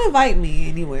 Don't invite me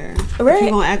anywhere. Right. If you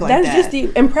going to act like that. That's just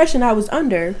the impression I was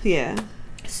under. Yeah.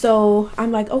 So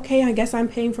I'm like, okay, I guess I'm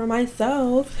paying for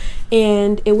myself.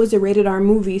 And it was a rated R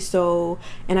movie. So,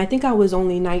 and I think I was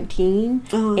only 19,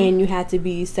 and you had to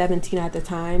be 17 at the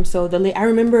time. So I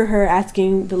remember her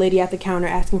asking, the lady at the counter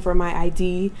asking for my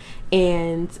ID.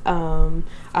 And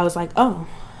I was like, oh,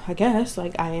 I guess,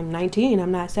 like, I am 19,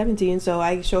 I'm not 17. So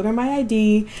I showed her my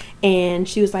ID, and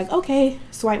she was like, okay,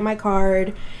 swipe my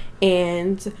card.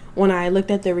 And when I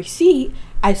looked at the receipt,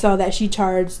 I saw that she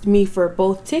charged me for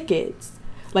both tickets,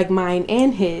 like mine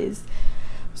and his.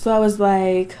 So I was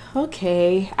like,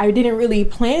 okay, I didn't really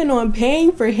plan on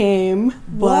paying for him,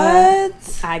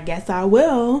 but I guess I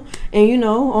will. And, you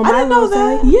know, on my low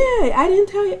side, yeah, I didn't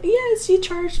tell you. Yes, she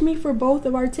charged me for both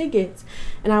of our tickets.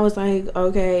 And I was like,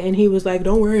 okay. And he was like,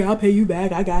 don't worry, I'll pay you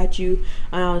back. I got you.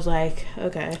 And I was like,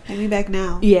 okay. Pay me back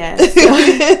now. Yeah. So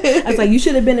I was like, you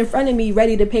should have been in front of me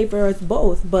ready to pay for us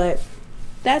both. But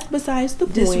that's besides the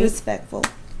point. Disrespectful.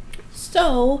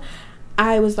 So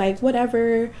I was like,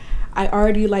 whatever. I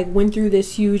already like went through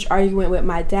this huge argument with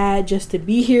my dad just to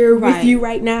be here with you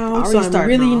right now. So I'm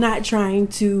really not trying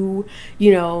to,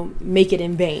 you know, make it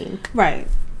in vain. Right.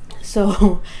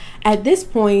 So at this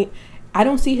point, I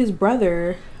don't see his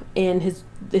brother and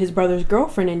his brother's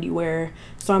girlfriend anywhere.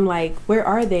 So I'm like, where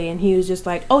are they? And he was just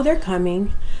like, oh, they're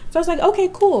coming. So I was like, okay,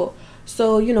 cool.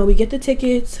 So, you know, we get the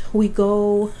tickets, we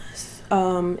go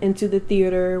into the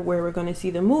theater where we're going to see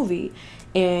the movie,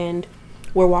 and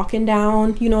we're walking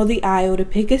down, you know, the aisle to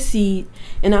pick a seat.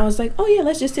 And I was like, oh yeah,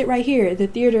 let's just sit right here. The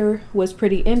theater was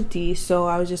pretty empty, so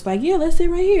I was just like, yeah, let's sit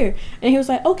right here. And he was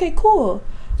like, okay, cool.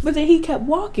 But then he kept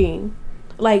walking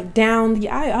like down the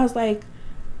aisle. I was like,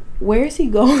 where is he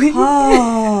going?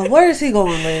 Oh, where is he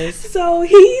going, Liz? So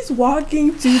he's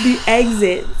walking to the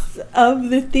exits of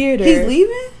the theater. He's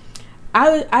leaving?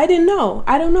 I didn't know.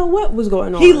 I don't know what was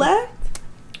going on. He left?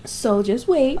 So just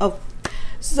wait. Oh.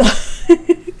 So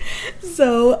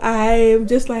so I'm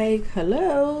just like,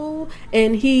 hello.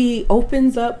 And he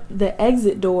opens up the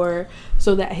exit door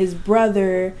so that his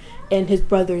brother and his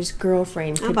brother's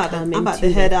girlfriend can come into I'm about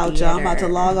to head out, theater. y'all. I'm about to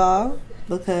log off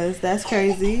because that's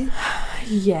crazy.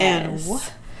 Yes. And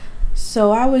what?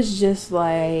 So I was just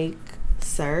like,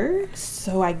 sir?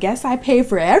 So I guess I pay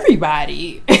for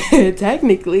everybody,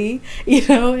 technically, you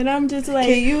know, and I'm just like,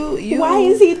 why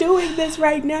is he doing this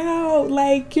right now?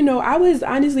 Like, you know, I was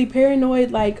honestly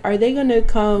paranoid, like, are they going to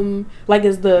come, like,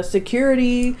 is the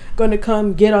security going to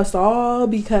come get us all?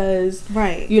 Because,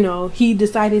 right, you know, he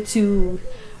decided to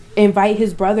invite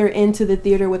his brother into the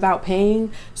theater without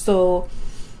paying. So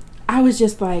I was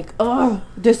just like, oh,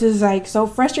 this is like so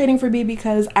frustrating for me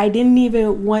because I didn't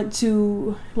even want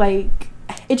to, like,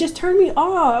 it just turned me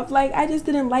off. Like, I just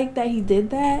didn't like that he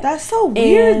did that. That's so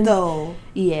weird, though.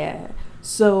 Yeah.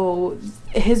 So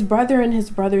his brother and his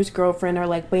brother's girlfriend are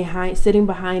like sitting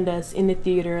behind us in the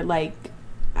theater, like,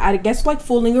 I guess like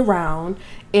fooling around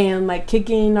and like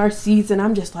kicking our seats, and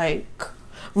I'm just like,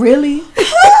 really?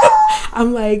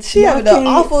 I'm like, she having an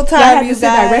awful time. You sit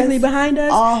directly behind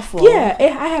us. Awful. Yeah,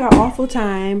 I had an awful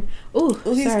time. Ooh,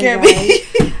 he scared me.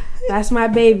 That's my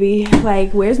baby.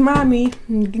 Like, where's mommy?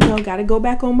 You know, gotta go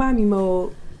back on mommy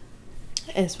mode.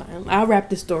 It's fine. I'll wrap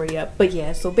the story up. But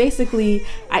yeah, so basically,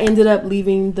 I ended up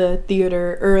leaving the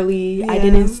theater early. Yeah. I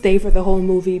didn't stay for the whole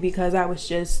movie because I was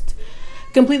just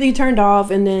completely turned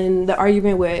off. And then the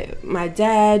argument with my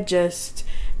dad just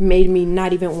made me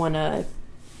not even want to,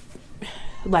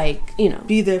 like, you know,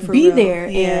 be there.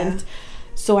 Yeah. And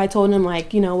so I told him,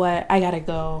 like, you know what, I gotta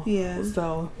go. Yeah.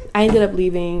 So I ended up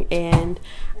leaving, and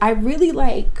I really,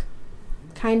 like,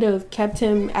 kind of kept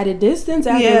him at a distance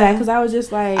after that, because I was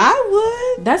just like,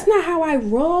 I would. That's not how I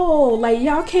roll. Like,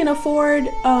 y'all can't afford,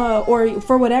 or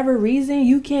for whatever reason,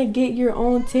 you can't get your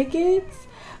own tickets.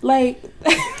 Like,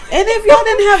 and if y'all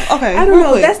didn't have, okay, I don't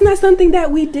know, that's not something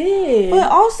that we did.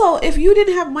 But also, if you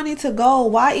didn't have money to go,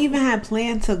 why even have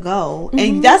planned to go? Mm-hmm.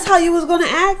 And that's how you was gonna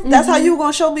act. Mm-hmm. That's how you were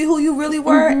gonna show me who you really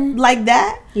were, like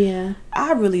that. Yeah,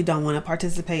 I really don't want to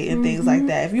participate in things like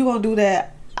that. If you're gonna do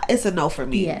that, it's a no for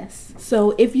me. Yes.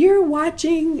 So if you're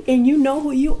watching and you know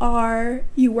who you are,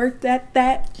 you worked at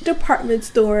that department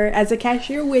store as a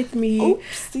cashier with me.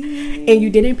 Oopsie. And you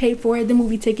didn't pay for the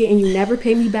movie ticket, and you never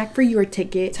paid me back for your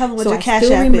ticket. Tell them what your Cash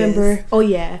App is. Oh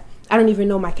yeah, I don't even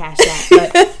know my Cash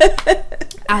App,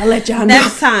 but I'll let y'all know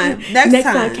next time. Next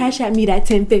time, Cash App me that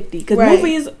 $10.50 because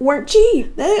movies weren't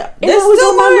cheap. They was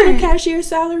on my little cashier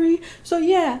salary. So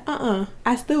yeah,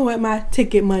 I still want my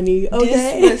ticket money.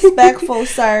 Okay, disrespectful,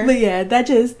 sir. But yeah, that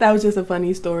was just a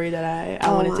funny story that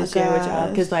I wanted to share with y'all,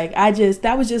 because like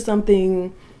that was just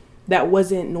something that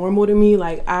wasn't normal to me.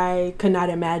 Like, I could not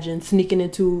imagine sneaking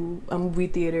into a movie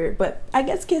theater, but I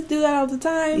guess kids do that all the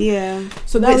time. Yeah.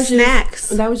 So that was snacks.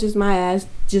 That was just my ass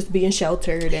just being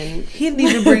sheltered, and he didn't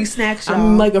even bring snacks. Y'all.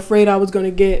 I'm like afraid I was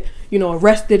gonna get, you know,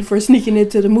 arrested for sneaking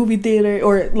into the movie theater,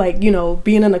 or like, you know,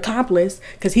 being an accomplice,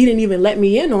 because he didn't even let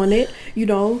me in on it. You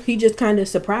know, he just kind of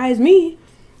surprised me.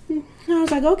 And I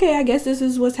was like, okay, I guess this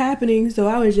is what's happening. So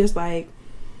I was just like,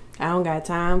 I don't got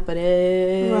time for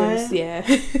this. Right. Yeah.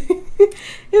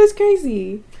 It was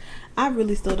crazy. I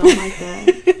really still don't like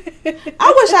that.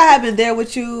 I wish I had been there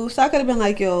with you, so I could have been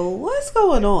like, yo, what's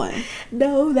going on?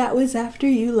 No, that was after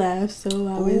you left, so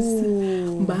I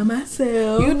was by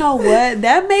myself. You know what?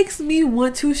 That makes me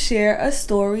want to share a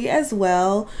story as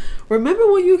well.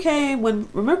 Remember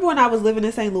when I was living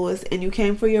in St. Louis and you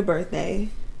came for your birthday?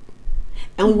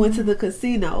 And we went to the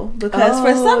casino because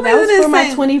for some reason that was for my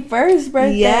 21st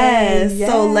birthday. Yes.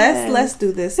 So let's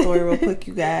do this story real quick,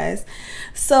 you guys.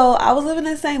 So I was living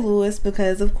in St. Louis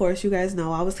because, of course, you guys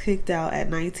know I was kicked out at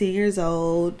 19 years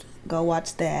old. Go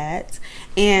watch that.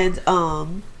 And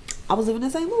I was living in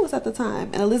St. Louis at the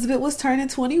time, and Elizabeth was turning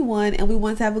 21, and we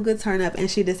wanted to have a good turn up, and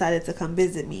she decided to come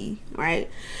visit me, right?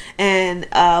 And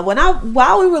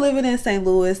while we were living in St.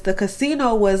 Louis, the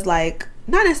casino was like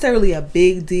not necessarily a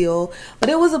big deal, but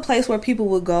it was a place where people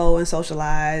would go and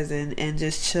socialize and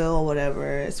just chill or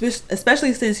whatever.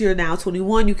 Especially since you're now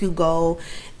 21, you can go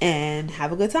and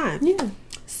have a good time. Yeah.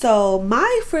 So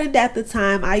my friend at the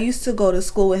time, I used to go to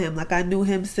school with him. Like, I knew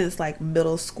him since like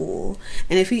middle school.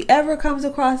 And if he ever comes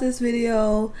across this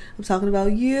video, I'm talking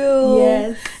about you.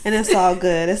 Yes. And it's all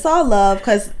good. It's all love.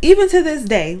 Because even to this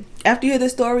day, after you hear the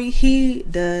story, he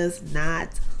does not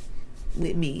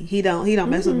with me. He don't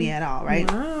mess with me at all,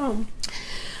 right? Wow.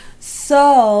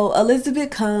 So Elizabeth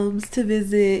comes to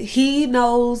visit. He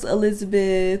knows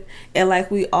Elizabeth, and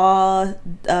like we all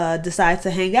decide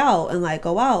to hang out and like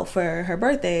go out for her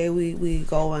birthday. We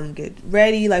go and get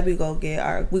ready. Like we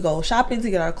go shopping to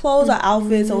get our clothes, our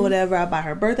outfits or whatever. I buy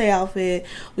her birthday outfit.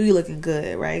 We be looking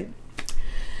good, right?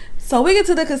 So we get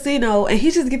to the casino and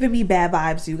he's just giving me bad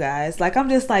vibes, you guys. Like, I'm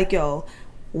just like, yo,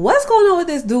 what's going on with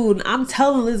this dude? And I'm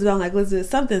telling Elizabeth, I'm like, Elizabeth,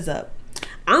 something's up.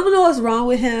 I don't know what's wrong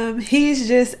with him. He's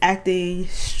just acting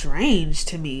strange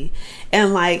to me.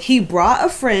 And like, he brought a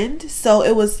friend, so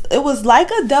it was like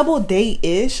a double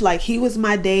date-ish. Like, he was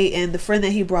my date and the friend that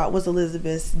he brought was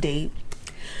Elizabeth's date.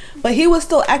 But he was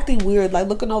still acting weird, like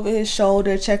looking over his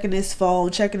shoulder, checking his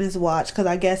phone, checking his watch, because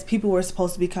I guess people were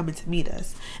supposed to be coming to meet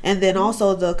us. And then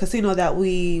also the casino that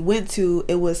we went to,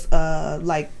 it was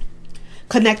like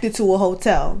connected to a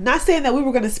hotel. Not saying that we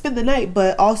were going to spend the night,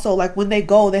 but also like when they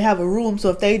go, they have a room.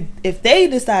 So if they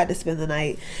decide to spend the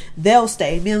night, they'll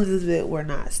stay. Me and Elizabeth were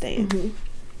not staying. Mm-hmm.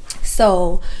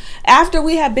 So after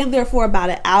we had been there for about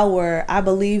an hour, I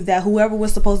believe that whoever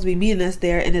was supposed to be meeting us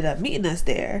there ended up meeting us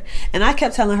there. And I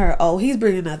kept telling her, oh, he's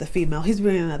bringing another female. He's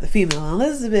bringing another female. And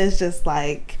Elizabeth's just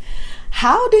like,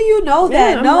 how do you know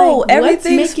that? I'm no, like,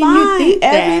 everything's fine.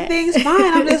 Everything's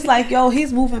fine. I'm just like, yo,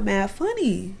 he's moving mad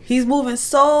funny. He's moving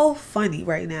so funny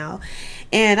right now.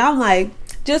 And I'm like,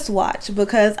 just watch,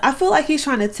 because I feel like he's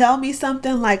trying to tell me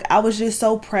something. Like, I was just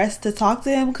so pressed to talk to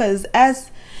him, because as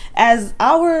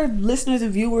our listeners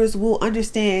and viewers will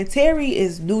understand, Terry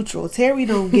is neutral. Terry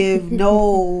don't give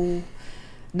no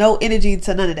energy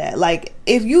to none of that. Like,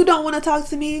 if you don't want to talk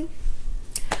to me,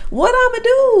 what I'ma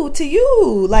do to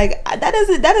you? Like, that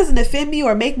doesn't offend me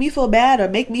or make me feel bad or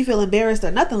make me feel embarrassed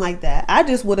or nothing like that. I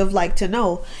just would have liked to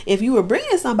know. If you were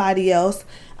bringing somebody else,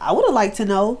 I would have liked to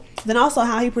know. Then also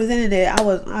how he presented it,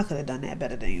 I could have done that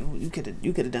better than you. You could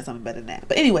have done something better than that.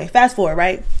 But anyway, fast forward,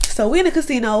 right? So we in the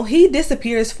casino. He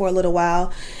disappears for a little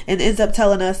while and ends up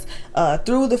telling us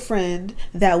through the friend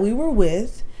that we were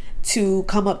with to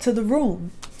come up to the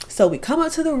room. So we come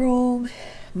up to the room.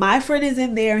 My friend is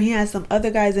in there. He has some other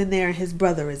guys in there, and his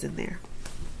brother is in there.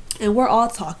 And we're all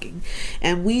talking.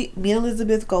 And me and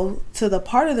Elizabeth go to the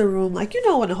part of the room, like, you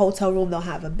know, in a hotel room, they'll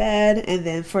have a bed. And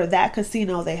then for that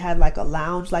casino, they had like a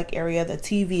lounge like area, the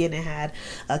TV, and it had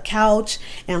a couch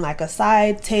and like a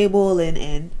side table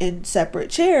and separate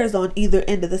chairs on either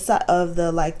end of the side of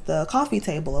the, like, the coffee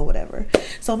table or whatever.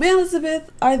 So me and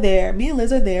Elizabeth are there. Me and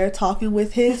Liz are there talking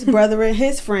with his brother and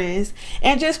his friends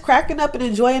and just cracking up and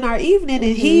enjoying our evening.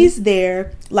 And he's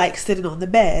there, like, sitting on the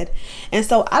bed. And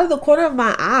so out of the corner of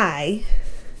my eye,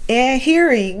 and I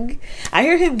hear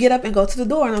him get up and go to the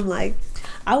door, and I'm like,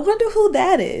 I wonder who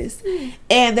that is.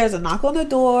 And there's a knock on the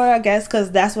door, I guess,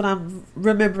 because that's what I'm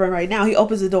remembering right now. He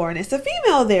opens the door and it's a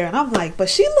female there, and I'm like, but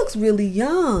she looks really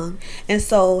young. And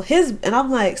so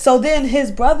then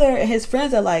his brother and his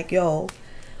friends are like, yo,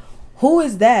 who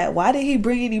is that? Why did he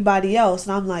bring anybody else?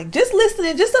 And I'm like, just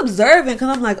listening, just observing, because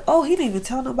I'm like, oh, he didn't even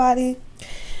tell nobody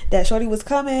that shorty was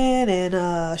coming,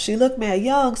 and she looked mad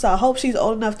young, so I hope she's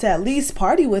old enough to at least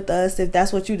party with us if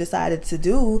that's what you decided to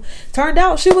do. Turned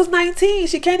out she was 19.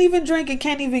 She can't even drink and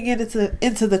can't even get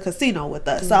into the casino with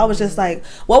us. So I was just like,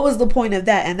 what was the point of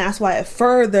that? And that's why it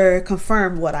further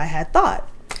confirmed what I had thought.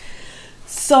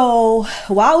 So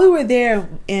while we were there,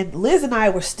 and Liz and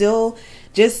I were still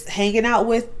just hanging out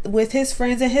with his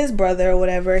friends and his brother or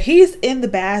whatever, he's in the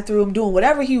bathroom doing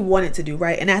whatever he wanted to do,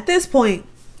 right? And at this point,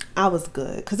 I was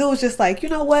good, because it was just like, you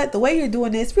know what, the way you're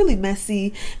doing this really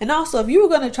messy. And also, if you were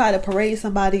going to try to parade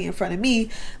somebody in front of me,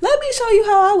 let me show you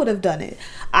how I would have done it.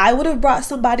 I would have brought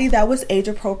somebody that was age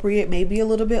appropriate, maybe a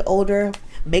little bit older,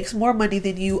 makes more money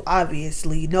than you,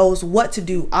 obviously, knows what to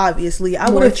do, obviously.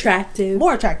 More attractive.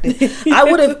 I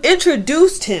would have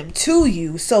introduced him to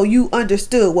you so you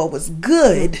understood what was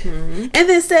good, and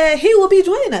then said he will be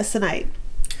joining us tonight.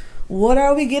 What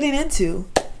are we getting into?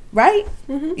 Right?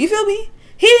 You feel me?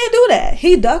 He didn't do that.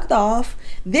 He ducked off.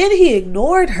 Then he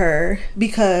ignored her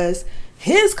because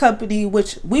his company,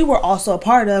 which we were also a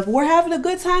part of, were having a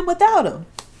good time without him.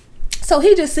 So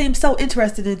he just seemed so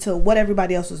interested into what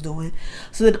everybody else was doing.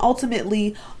 So then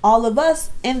ultimately, all of us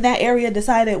in that area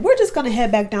decided we're just going to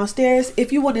head back downstairs.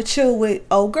 If you want to chill with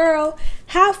old girl,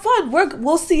 have fun.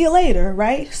 We'll see you later,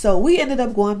 right? So we ended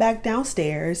up going back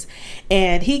downstairs,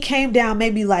 and he came down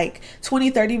maybe like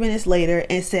 20-30 minutes later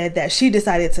and said that she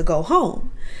decided to go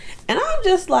home. And I'm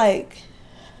just like,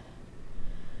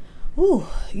 ooh,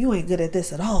 you ain't good at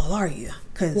this at all, are you?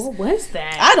 What was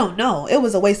that? I don't know. It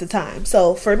was a waste of time.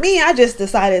 So for me, I just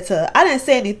decided I didn't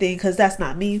say anything because that's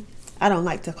not me. I don't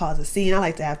like to cause a scene. I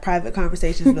like to have private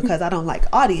conversations because I don't like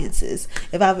audiences.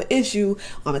 If I have an issue,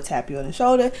 I'm going to tap you on the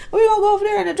shoulder and we're going to go over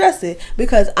there and address it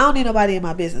because I don't need nobody in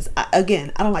my business. I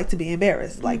don't like to be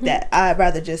embarrassed like that. I'd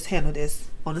rather just handle this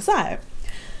on the side.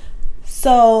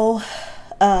 So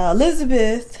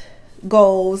Elizabeth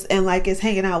goes and like is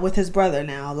hanging out with his brother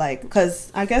now, like,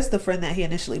 because I guess the friend that he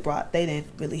initially brought, they didn't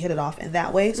really hit it off in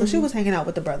that way, so she was hanging out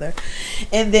with the brother.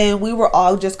 And then we were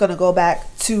all just gonna go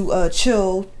back to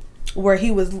chill where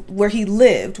he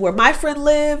lived, where my friend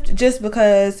lived, just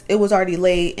because it was already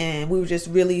late and we were just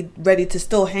really ready to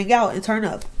still hang out and turn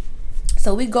up.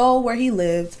 So we go where he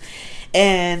lived,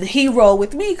 and he rolled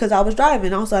with me because I was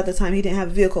driving. Also at the time he didn't have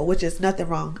a vehicle, which is nothing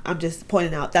wrong. I'm just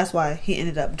pointing out that's why he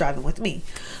ended up driving with me.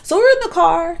 So we're in the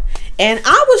car and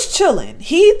I was chilling.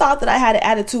 He thought that I had an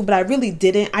attitude, but I really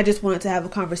didn't. I just wanted to have a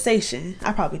conversation.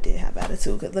 I probably did have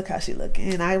attitude because look how she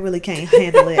looking, and I really can't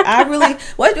handle it. I really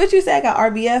what you say? I got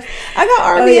RBF. I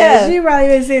got RBF. Oh, yeah, she probably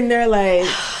been sitting there like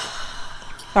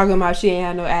talking about she ain't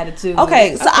had no attitude.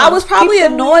 Okay, so I was probably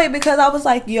annoyed because I was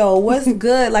like, yo, what's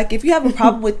good? Like, if you have a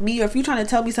problem with me or if you're trying to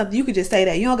tell me something, you could just say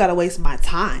that. You don't got to waste my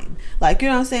time. Like, you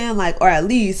know what I'm saying? Like, or at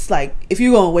least, like, if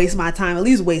you're going to waste my time, at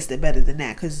least waste it better than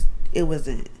that because it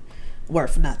wasn't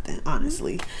worth nothing,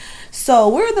 honestly. So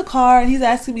we're in the car and he's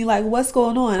asking me, like, what's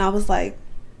going on? I was like,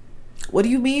 what do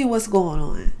you mean what's going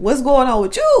on? What's going on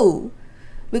with you?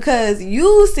 Because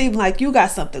you seem like you got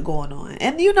something going on.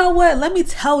 And you know what? Let me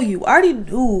tell you, I already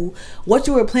knew what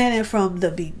you were planning from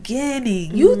the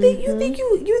beginning. You think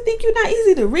you're not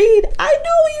easy to read? I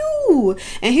know you.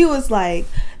 And he was like,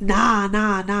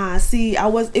 nah. See,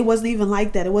 it wasn't even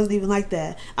like that. It wasn't even like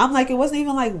that. I'm like, it wasn't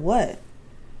even like what?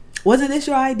 Wasn't this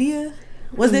your idea?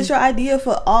 Was this your idea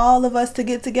for all of us to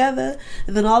get together?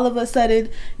 And then all of a sudden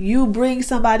you bring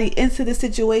somebody into the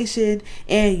situation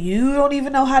and you don't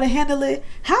even know how to handle it.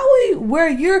 Where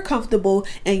you're comfortable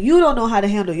and you don't know how to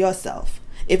handle yourself.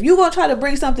 If you're going to try to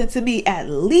bring something to me, at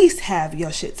least have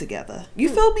your shit together. You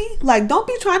feel me? Like, don't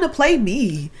be trying to play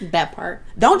me. That part.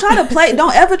 Don't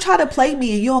ever try to play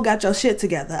me and you don't got your shit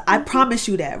together. I promise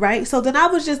you that, right? So then I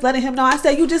was just letting him know. I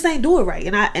said, you just ain't do it right.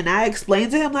 And I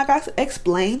explained to him, like I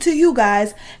explained to you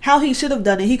guys, how he should have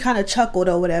done it. He kind of chuckled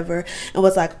or whatever and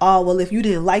was like, oh, well, if you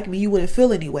didn't like me, you wouldn't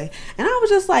feel anyway. And I was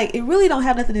just like, it really don't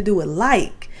have nothing to do with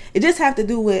like. It just have to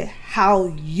do with how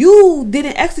you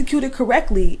didn't execute it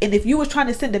correctly. And if you were trying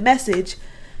to send a message,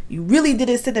 you really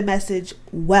didn't send a message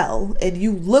well. And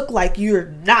you look like you're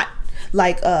not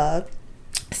like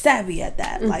savvy at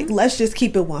that. Like, let's just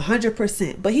keep it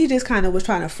 100%. But he just kind of was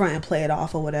trying to front and play it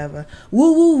off or whatever.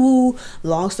 Woo.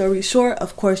 Long story short,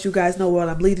 of course, you guys know what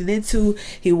I'm leading into.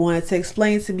 He wanted to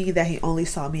explain to me that he only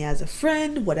saw me as a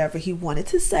friend, whatever he wanted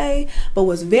to say, but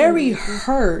was very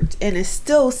hurt and is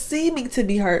still seeming to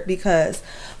be hurt because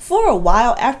for a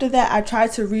while after that, I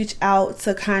tried to reach out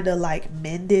to kind of like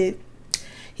mend it.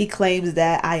 He claims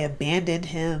that I abandoned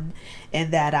him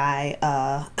and that I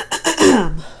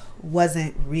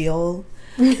wasn't real.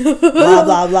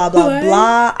 blah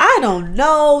blah. I don't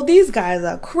know, these guys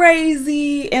are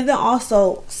crazy. And then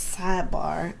also,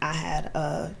 sidebar, I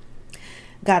had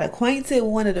got acquainted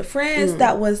with one of the friends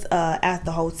that was at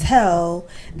the hotel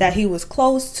that he was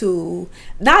close to,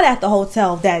 not at the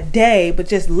hotel that day but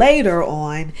just later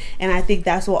on. And I think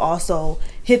that's what also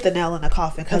hit the nail in the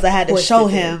coffin because I had to show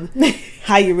him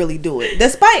how you really do it.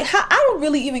 Despite how I don't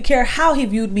really even care how he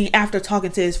viewed me after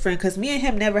talking to his friend, because me and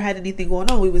him never had anything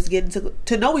going on. We was getting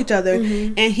to know each other,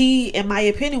 and he, in my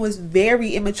opinion, was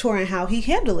very immature in how he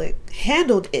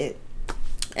handled it,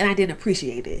 and I didn't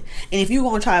appreciate it. And if you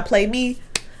gonna try to play me,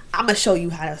 I'm gonna show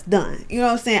you how that's done. You know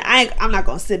what I'm saying? I'm not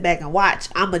gonna sit back and watch.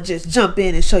 I'm gonna just jump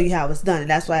in and show you how it's done, and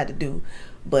that's what I had to do.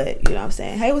 But you know what I'm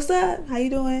saying? Hey, what's up? How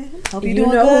you doing? Hope you doing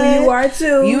good. You know who you are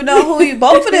too. You know who you.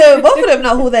 Both of them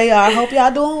know who they are. Hope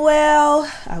y'all doing well.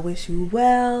 I wish you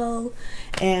well,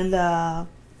 and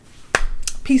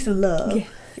peace and love. Yeah.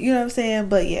 You know what I'm saying?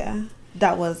 But yeah,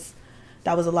 that was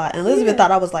a lot. And Elizabeth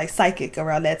thought I was like psychic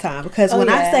around that time because when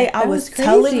I say I was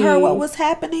telling her what was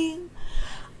happening,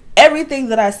 everything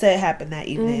that I said happened that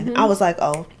evening. I was like,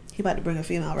 oh, he about to bring a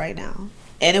female right now.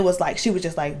 And it was like, she was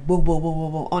just like, boom, boom, boom,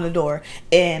 boom, boom, on the door,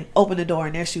 and opened the door,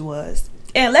 and there she was.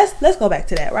 And let's go back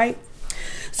to that, right?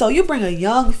 So you bring a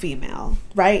young female,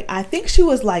 right? I think she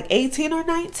was like 18 or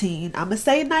 19. I'm gonna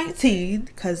say 19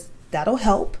 because that'll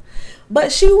help.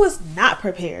 But she was not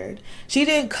prepared. She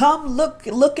didn't come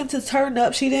looking to turn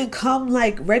up. She didn't come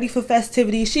like ready for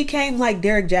festivities. She came like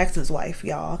Derek Jackson's wife,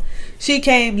 y'all. She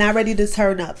came not ready to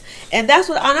turn up. And that's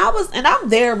what, and I'm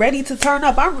there ready to turn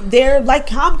up. I'm there like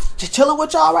I'm just chilling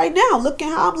with y'all right now, looking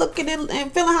how I'm looking and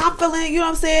feeling how I'm feeling, you know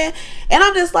what I'm saying? And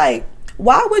I'm just like,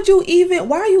 why are you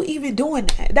even doing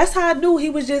that? That's how I knew he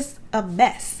was just a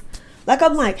mess. Like,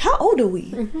 I'm like, how old are we?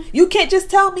 Mm-hmm. You can't just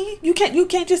tell me. You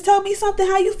can't just tell me something,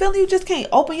 how you feeling. You just can't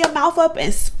open your mouth up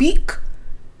and speak.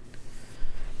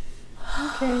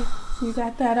 Okay, you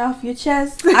got that off your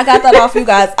chest. I got that off, you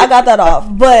guys. I got that off.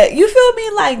 But you feel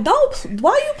me? Like,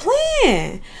 why are you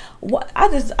playing? What? I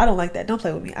don't like that. Don't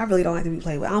play with me. I really don't like to be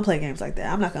played with. I don't play games like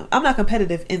that. I'm not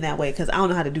competitive in that way because I don't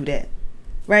know how to do that.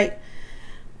 Right?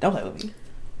 Don't play with me.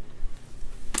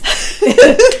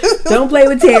 Don't play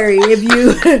with Terry. If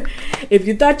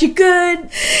you thought you could,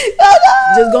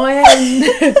 just go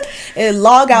ahead and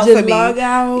log out for me. Log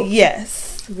out.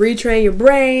 Yes. Retrain your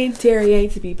brain. Terry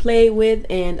ain't to be played with,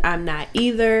 and I'm not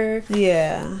either.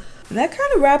 Yeah. That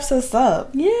kind of wraps us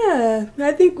up. Yeah.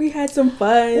 I think we had some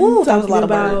fun. Ooh, that was a lot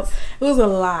about it was a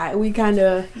lot. We kind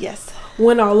of yes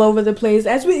went all over the place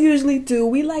as we usually do.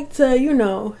 We like to,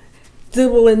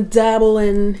 dibble and dabble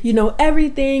and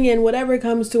everything and whatever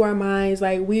comes to our minds.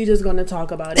 Like, we just gonna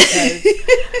talk about it because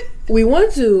we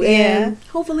want to. And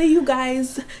hopefully you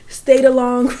guys stayed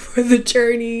along for the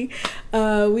journey.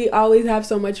 We always have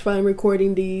so much fun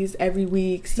recording these every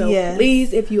week, so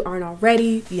please, if you aren't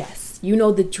already, you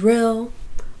know the drill.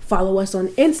 Follow us on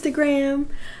Instagram,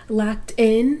 Locked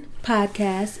In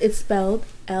Podcast. It's spelled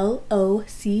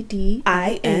LOCDIN.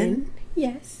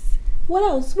 Yes. What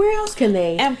else? Where else can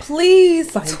they? And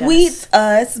please tweet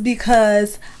us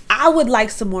because I would like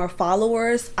some more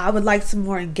followers. I would like some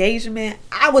more engagement.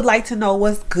 I would like to know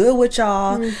what's good with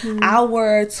y'all. Mm-hmm.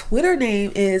 Our Twitter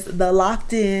name is the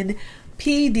Locked In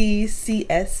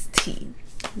PDCST.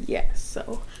 Yes,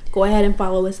 so go ahead and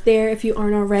follow us there if you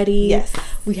aren't already. Yes.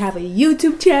 We have a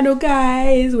YouTube channel,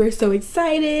 guys. We're so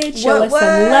excited. Show us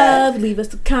some love. Leave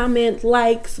us a comment,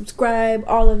 like, subscribe,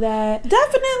 all of that.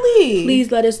 Definitely.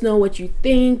 Please let us know what you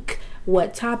think,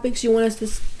 what topics you want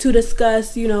us to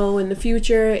discuss, in the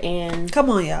future. And come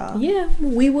on, y'all. Yeah,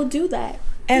 we will do that.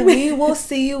 And we will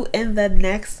see you in the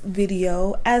next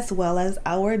video as well as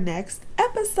our next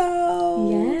episode.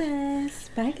 Yes.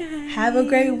 Bye, guys. Have a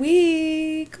great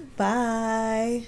week. Bye.